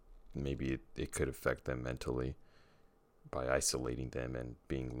 and maybe it could affect them mentally by isolating them and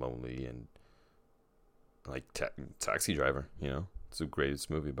being lonely and like Taxi Driver. It's the greatest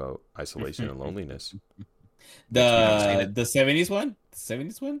movie about isolation and loneliness. The 70s one? The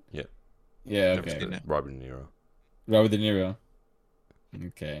 70s one? Yeah. Yeah, Never okay. seen it. Robert De Niro. Robert De Niro.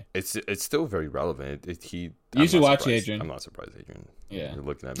 Okay. It's still very relevant. You should watch it, Adrian. I'm not surprised, Adrian. Yeah. You're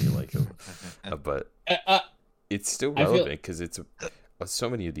looking at me like, but it's still I feel- relevant because it's so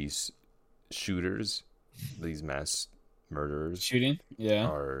many of these shooters, these mass murderers, Shooting? Yeah.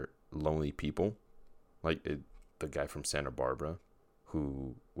 are lonely people. Like the guy from Santa Barbara,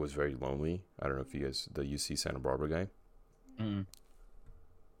 who was very lonely. I don't know if you guys, the UC Santa Barbara guy. Mm.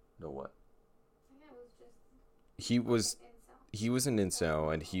 No, what? He was an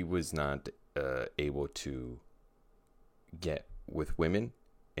incel, and he was not able to get with women,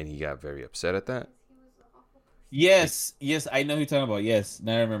 and he got very upset at that. Yes, I know who you're talking about. Yes,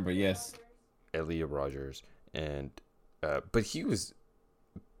 now I remember. Yes. Elia Rogers, and but he was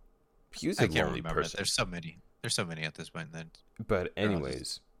I a can't lonely remember. person. There's so many at this point then. But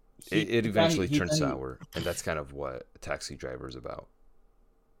anyways, He- it eventually he- turned he- sour, and that's kind of what Taxi Driver is about.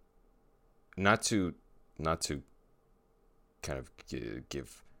 Not to kind of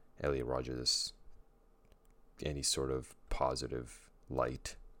give Elliot Rogers any sort of positive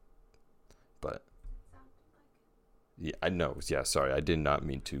light, but yeah, I know. Yeah, sorry, I did not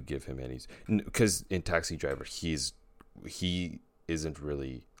mean to give him any, because in Taxi Driver, he isn't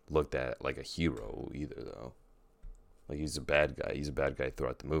really looked at like a hero either, though. Like, he's a bad guy. He's a bad guy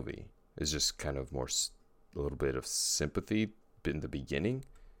throughout the movie. It's just kind of more a little bit of sympathy in the beginning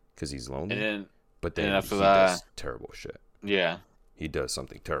because he's lonely. But then after he that, does terrible shit. Yeah. He does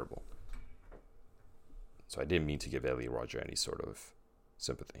something terrible. So I didn't mean to give Elliot Roger any sort of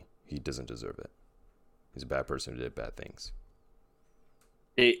sympathy. He doesn't deserve it. He's a bad person who did bad things.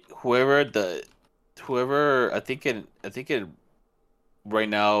 Whoever I think it right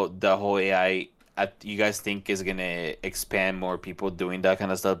now, the whole AI, you guys think is gonna expand more people doing that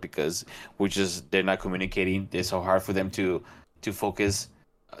kind of stuff because they're not communicating. It's so hard for them to focus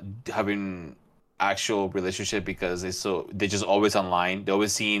having actual relationship because they're just always online. They're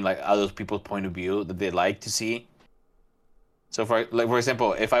always seeing like other people's point of view that they like to see. So for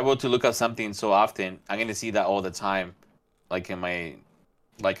example, if I were to look up something so often, I'm gonna see that all the time, like in my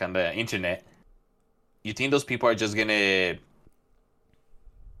like on the internet. You think those people are just gonna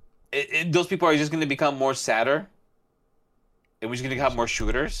those people are just gonna become more sadder, and we're just gonna have more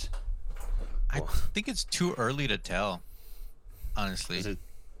shooters? I think it's too early to tell, honestly, Is it?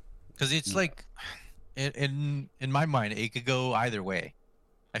 because it's like, in my mind, it could go either way.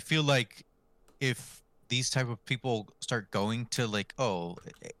 I feel like if these type of people start going to like,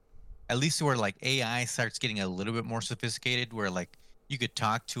 at least where like AI starts getting a little bit more sophisticated, where like you could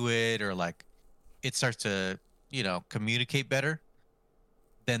talk to it or like it starts to communicate better,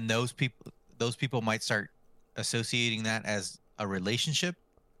 then those people might start associating that as a relationship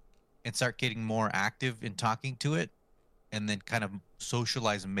and start getting more active in talking to it, and then kind of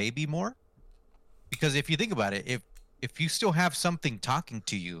socialize maybe more. Because if you think about it, if you still have something talking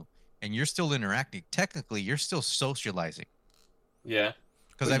to you and you're still interacting, technically you're still socializing. Yeah.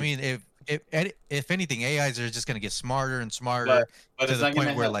 Because I mean, if anything, AIs are just going to get smarter and But smarter but to it's the not gonna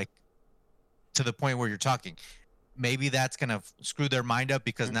point where help. like to the point where you're talking. Maybe that's gonna screw their mind up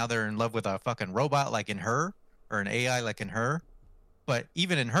because now they're in love with a fucking robot like in her, or an AI like in her. But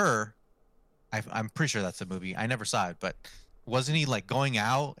even in her, I'm pretty sure that's a movie. I never saw it, but wasn't he like going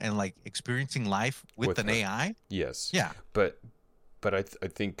out and like experiencing life with an her. AI? Yes. Yeah. But I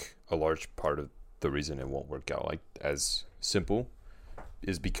think a large part of the reason it won't work out like as simple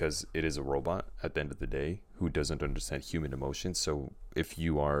is because it is a robot at the end of the day who doesn't understand human emotions. So if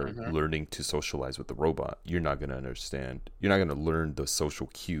you are learning to socialize with the robot, you're not going to understand. You're not going to learn the social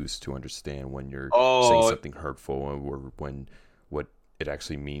cues to understand when you're saying Oh, something hurtful or when what it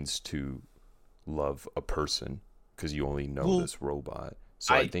actually means to love a person because you only know Well, this robot.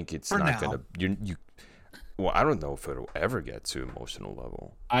 So I think it's for not now, going to you well, I don't know if it'll ever get to emotional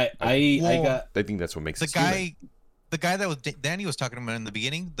level. I well, I think that's what makes the us human. the guy that was Danny was talking about in the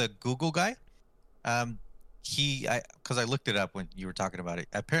beginning, the Google guy, um, because I looked it up when you were talking about it.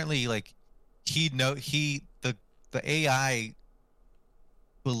 Apparently, like the AI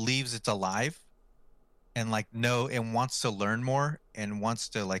believes it's alive and like and wants to learn more and wants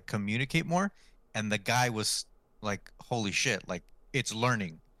to like communicate more. And the guy was like, holy shit, like it's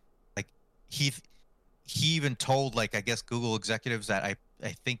learning. Like he he even told like I guess Google executives that I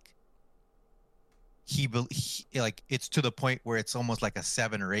think like it's to the point where it's almost like a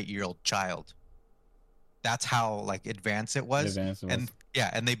 7 or 8 year old child. That's how like advanced it was. advanced was. And yeah,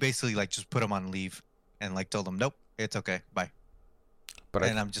 and they basically like just put him on leave and like told him, nope, it's okay, bye. But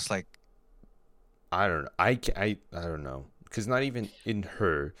And I'm just like, I don't know. I don't know because not even in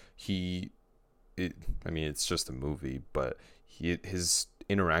her I mean, it's just a movie, but his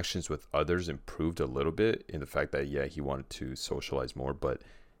interactions with others improved a little bit in the fact that yeah, he wanted to socialize more, but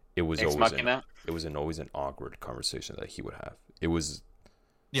it was Ex always Machina. always an awkward conversation that he would have. It was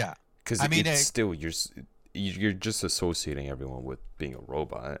yeah. because I mean, it's still you're just associating everyone with being a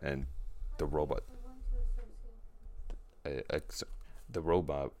robot, and the robot the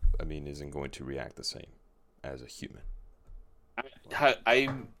robot I mean isn't going to react the same as a human.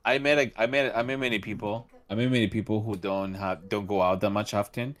 I met many people. I met many people who don't go out that much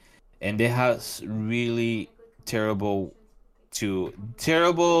often, and they have really terrible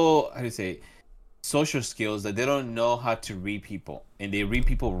terrible how do you say social skills that they don't know how to read people, and they read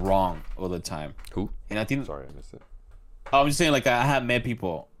people wrong all the time. Who? And I think Sorry, I missed it. I'm just saying like I have met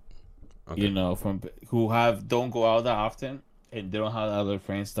people, Okay. from who don't go out that often, and they don't have other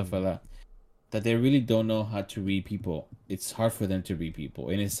friends stuff like that they really don't know how to read people. It's hard for them to read people,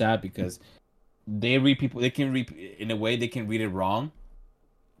 and it's sad because they read people. They can read in a way they can read it wrong,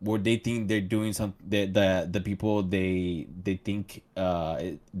 where they think they're doing something. The people they think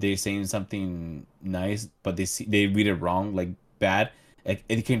they're saying something nice, but they read it wrong, like bad. Like,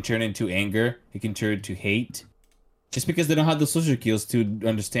 it can turn into anger. It can turn into hate, just because they don't have the social skills to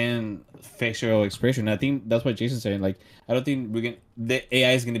understand facial expression. I think that's what Jason's saying. Like, I don't think the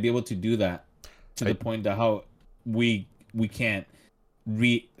AI is gonna be able to do that to the point that how we can't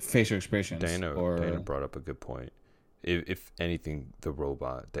read facial expressions. Dana brought up a good point. If anything, the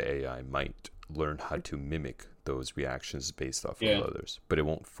AI might learn how to mimic those reactions based off of others, but it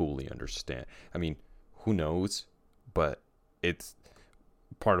won't fully understand. I mean, who knows? But it's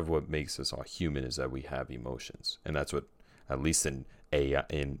part of what makes us all human is that we have emotions, and that's what, at least in AI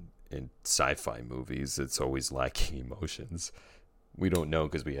in sci-fi movies, it's always lacking emotions. We don't know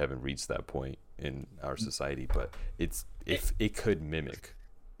because we haven't reached that point in our society, but if it could mimic.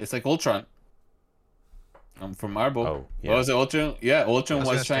 It's like Ultron. from Marvel. Oh, yeah. What was it, Ultron? Yeah, Ultron I was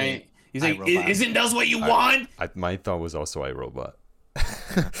was gonna trying. say He's like, iRobot. isn't that what you want? My thought was also iRobot.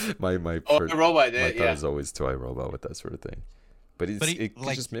 my Oh, first, the robot. my thought Yeah. is always to iRobot with that sort of thing. But it can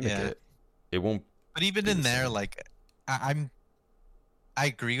like, just mimic yeah. it. It won't. But even be in the there, same. like I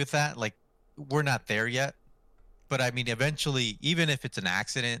agree with that. Like we're not there yet. But I mean, eventually, even if it's an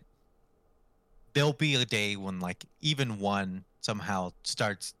accident, there'll be a day when like even one somehow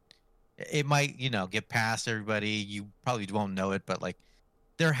starts. It might, get past everybody. You probably won't know it, but like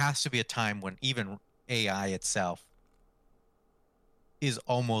there has to be a time when even AI itself is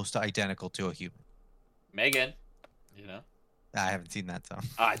almost identical to a human. Megan. I haven't seen that, so.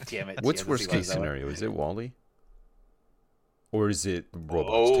 Ah, damn it. What's Yeah, worst that's case that one. scenario? Is it Wall-E? Or is it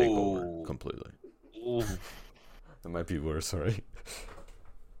robots take over Oh. completely? Ooh. That might be worse, sorry.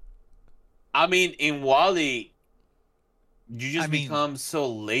 I mean, in Wally, you just I mean- become so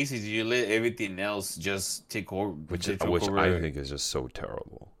lazy. You let everything else just take over. Which take I over. think is just so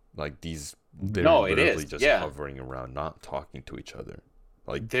terrible. Like they're No, it literally is, just yeah. hovering around, not talking to each other.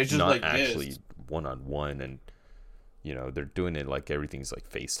 Like They're just not like actually this. one-on-one, and they're doing it like everything's like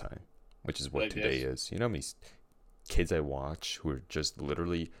FaceTime, which is what Like today this. is. You know how many kids I watch who are just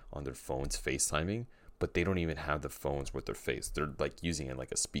literally on their phones FaceTiming, but they don't even have the phones with their face. They're like using it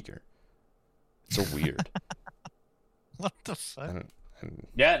like a speaker. It's so weird. What the fuck?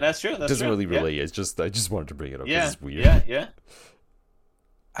 Yeah, that's true. It That's doesn't true. really relate. It's just I just wanted to bring it up because Yeah. it's weird. Yeah.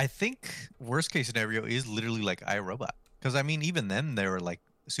 I think worst case scenario is literally like iRobot, because I mean even then they were like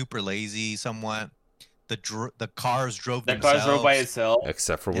super lazy somewhat. The cars drove The themselves. cars drove by itself.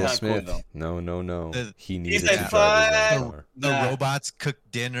 Except for It's Will not cool, Smith. though. No. The- He He's needed like, to drive his "Fuck." own car. The Nah. robots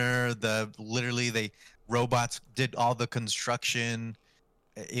cooked dinner. Robots did all the construction.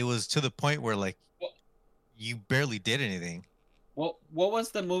 It was to the point where like Well- you barely did anything. What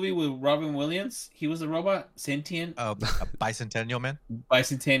was the movie with Robin Williams? He was a robot, sentient, A bicentennial man.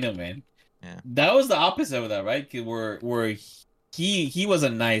 bicentennial man. Yeah. That was the opposite of that, right? Where he was a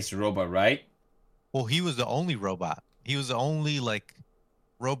nice robot, right? Well, he was the only robot. He was the only like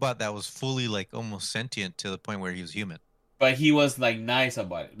robot that was fully like almost sentient to the point where he was human. But he was like nice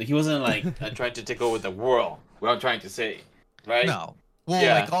about it. Like, he wasn't like trying to take over the world. What I'm trying to say, right? No. Well,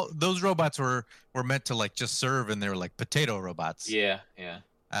 Yeah. like all those robots were meant to like just serve, and they were like potato robots. Yeah.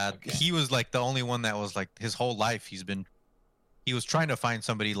 Okay. He was like the only one that was like his whole life he was trying to find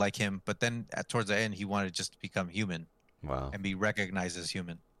somebody like him, but then towards the end he wanted just to become human Wow. and be recognized as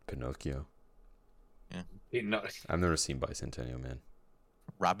human. Pinocchio. No. I've never seen Bicentennial Man.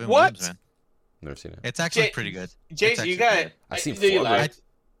 Robin What? Williams, man. Never seen it. It's actually Jay- pretty good. Jason, actually you got pretty it. I've seen Do you Flubber. like-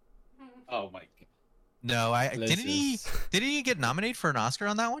 Oh my god. No, Let's didn't he just- did he get nominated for an Oscar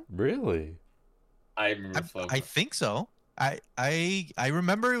on that one? Really? I remember I Flubber. think so. I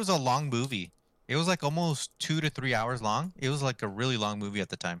remember it was a long movie. It was like almost 2 to 3 hours long. It was like a really long movie at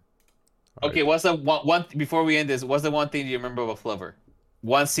the time. Okay, what's the one before we end this? What's the one thing you remember about Flubber?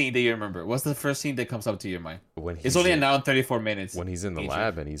 One scene that you remember. What's the first scene that comes up to your mind? When It's only an hour and 34 minutes. when he's in the Adrian.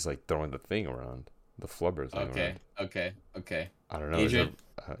 lab and he's like throwing the thing around, the flubber thing Okay, around. okay. I don't know. Adrian?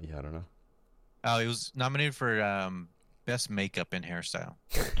 Yeah, I don't know. Oh, he was nominated for best makeup and hairstyle.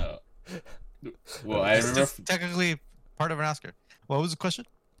 Well, I It's remember. just technically part of an Oscar. What was the question?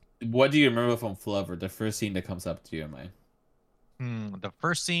 What do you remember from Flubber? The first scene that comes up to your mind. The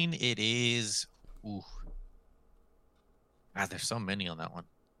first scene, it is. Ooh. God, there's so many on that one.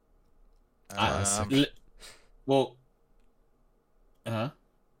 Classic. Well,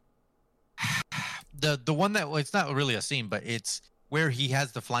 The one that, well, it's not really a scene, but it's where he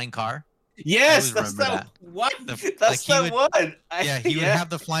has the flying car. yes, always that's remember the one. The- That's like, he the would- one. Yeah, he would have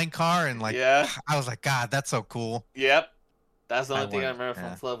the flying car, and like, Yeah. I was like, God, that's so cool. Yep. That's the I only thing I won, remember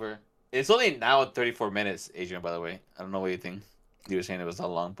yeah. from Flubber. It's only now 34 minutes, Adrian, by the way. I don't know what you think. You were saying it was that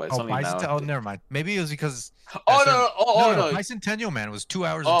long, but it's Oh, only now. never mind. Maybe it was because. Oh, no, no, oh, no, no. Bicentennial Man was 2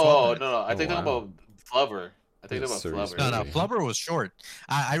 hours and 12 Oh, minutes. no. I Oh, think wow. about Flubber. I think Yeah, about serious Flubber. No, movie. Flubber was short.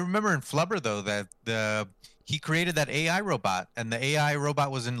 I remember in Flubber though that he created that AI robot, and the AI robot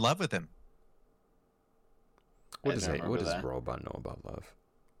was in love with him. What I does don't what remember does that. robot know about love?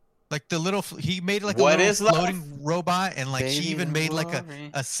 Like the little, he made like What a little is love? floating robot, and like she Baby, even don't made like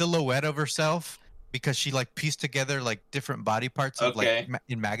worry. a silhouette of herself because she like pieced together like different body parts of Okay. like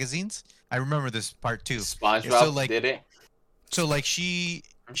in magazines. I remember this part too. SpongeBob So, like- did it. So like she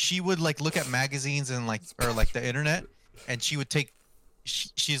would like look at magazines and like or like the internet, and she would take.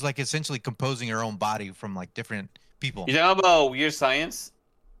 She's like essentially composing her own body from like different people. You talking about Weird Science?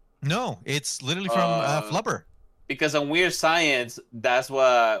 No, it's literally from Flubber. Because on Weird Science, that's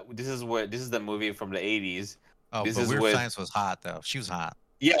what this is the movie from the 80s. Oh, this but is Weird with- Science was hot though. She was hot.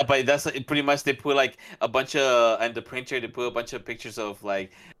 Yeah, but that's pretty much they put like a bunch of and the printer they put a bunch of pictures of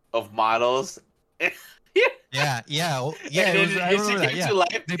like of models. Yeah, yeah, yeah. And It then was. I it remember that. came Yeah, to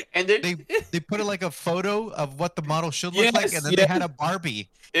life, they and then they put it like a photo of what the model should look like, and yes, then they yes, had a Barbie,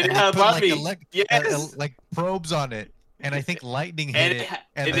 it and they had put like Barbie. Yes, like probes on it, and I think lightning hit it, and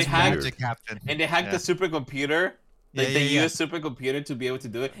and they That's then hacked magic weird. happened. and they hacked the Yeah, supercomputer. yeah, Like they yeah, yeah. used supercomputer to be able to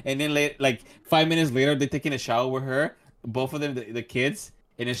do it, and then like 5 minutes later, they're taking a shower with her, both of them, the kids,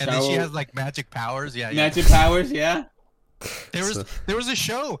 in a And then she shower, has like magic powers. Yeah, yeah. magic powers. Yeah, So, There was a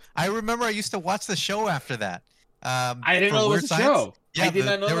show. I remember I used to watch the show after that. I didn't For know it Weird was a Science. show. Yeah, I did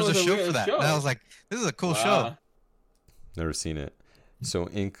not know there it was a was a show weird for that, and I show. was like, "This is a cool show." Wow. never seen it. So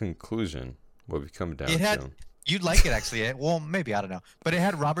in conclusion, what we come down It had. to. You'd like it actually. Well, maybe I don't know, but it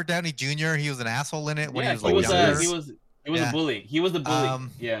had Robert Downey Jr. He was an asshole in it when he Yeah, was Oh, like was younger. this? he was a Yeah. bully. He was the bully.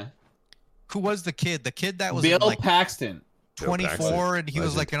 Yeah, Who was the kid? The kid that was Bill in, like Paxton, Bill 24, Paxton. and he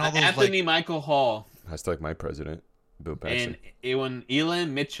was Legend. like in all those Anthony like. Michael Hall, Hashtag my president, Bill Paxton. and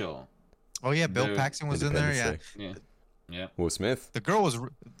Elon Mitchell. Oh yeah, Bill the Paxton was in there. Yeah, Independence Day. Yeah, yeah. Will Smith, the girl was.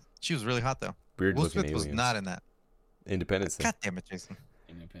 She was really hot though. weird Will looking Smith was aliens. not in that. Independence Day. God damn it, Jason.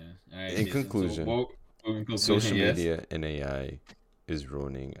 Independence. All right, In Jason, conclusion, in conclusion, Social yes. media and AI is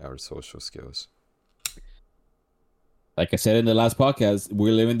ruining our social skills. Like I said in the last podcast,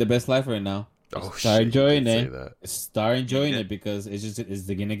 we're living the best life right now. Oh, Start shit, enjoying you did it. say that. Start enjoying did. it because it's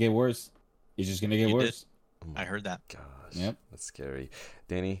gonna get worse. It's just gonna get You did. worse. Oh I my heard that. Gosh, Yep. that's scary.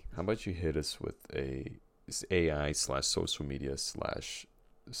 Danny, how about you hit us with a AI/social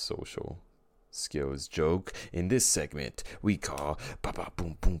media/social skills joke in this segment we call ba ba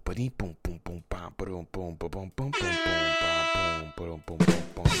boom boom ba dee boom boom boom ba ba boom boom ba boom boom boom boom ba boom boom boom boom boom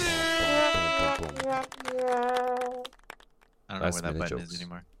boom boom boom. I don't know Last where that minute button jokes. is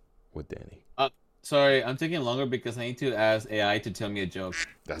anymore. With Danny. Sorry, I'm taking longer because I need to ask AI to tell me a joke.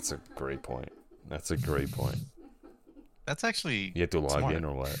 That's a great point. That's a great point. That's actually You have to log smart. in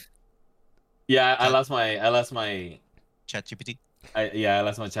or what? Yeah, I Chat- lost my ChatGPT. I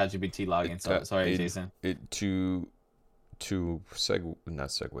lost my ChatGPT login. So sorry, Jason. To not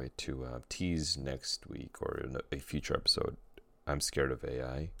segue to tease next week or in a future episode. I'm scared of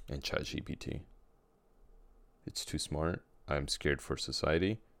AI and ChatGPT. It's too smart. I'm scared for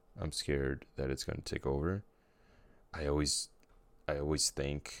society. I'm scared that it's going to take over. I always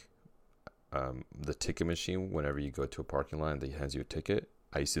think the ticket machine, whenever you go to a parking lot and they hands you a ticket,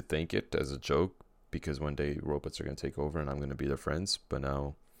 I used to think it as a joke because one day robots are going to take over and I'm going to be their friends. But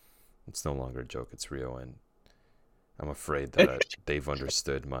now it's no longer a joke. It's real. And I'm afraid that they've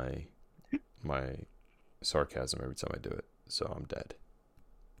understood my sarcasm every time I do it. So I'm dead.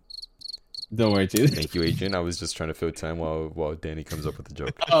 Don't worry, Jason. Thank you, Adrian. I was just trying to fill time while Danny comes up with a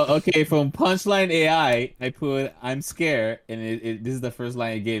joke. Oh, okay. From Punchline AI, I put I'm scared, and this is the first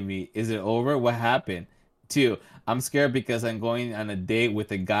line it gave me. Is it over? What happened? 2, I'm scared because I'm going on a date with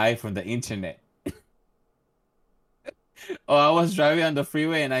a guy from the internet. Oh, I was driving on the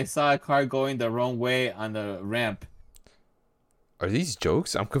freeway and I saw a car going the wrong way on the ramp. Are these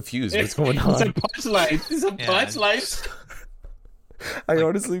jokes? I'm confused. What's going It's a on? punchline. It's a Yeah. punchline. I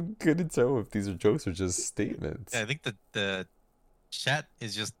honestly couldn't tell if these are jokes or just statements. Yeah, I think the chat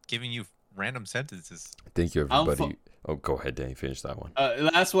is just giving you random sentences. Thank you, I'm everybody. Oh, go ahead, Danny. Finish that one.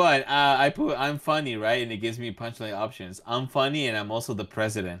 Last one. I put I'm funny, right? And it gives me punchline options. I'm funny and I'm also the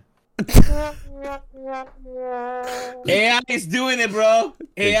president. AI is doing it, bro.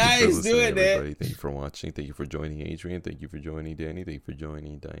 AI Thank you for is listening, doing everybody. it. Thank you for watching. Thank you for joining Adrian. Thank you for joining Danny. Thank you for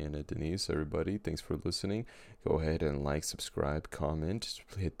joining Diana, Denise, everybody. Thanks for listening. Go ahead and like, subscribe, comment,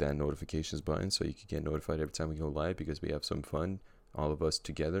 hit that notifications button so you can get notified every time we go live because we have some fun, all of us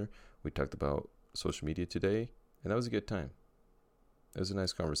together. We talked about social media today, and that was a good time. It was a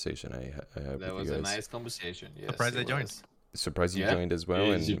nice conversation. I had That with was you a guys. nice conversation. Yes, Surprised I it joined. was. Surprised you Yeah. joined as well,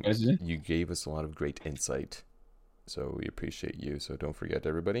 Yeah, and surprised you. you gave us a lot of great insight. So we appreciate you. So don't forget,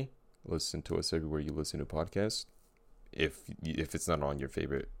 everybody, listen to us everywhere you listen to podcasts. If it's not on your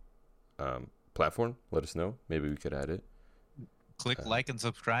favorite platform, let us know. Maybe we could add it. Click like and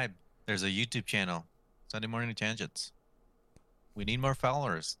subscribe. There's a YouTube channel, Sunday Morning Tangents. We need more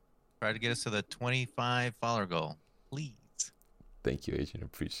followers. Try to get us to the 25 follower goal, please. Thank you, Adrian.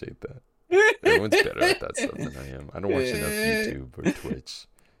 Appreciate that. Everyone's better at that stuff than I am. I don't watch enough YouTube or Twitch.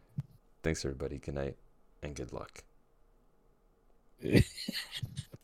 Thanks, everybody. Good night and good luck.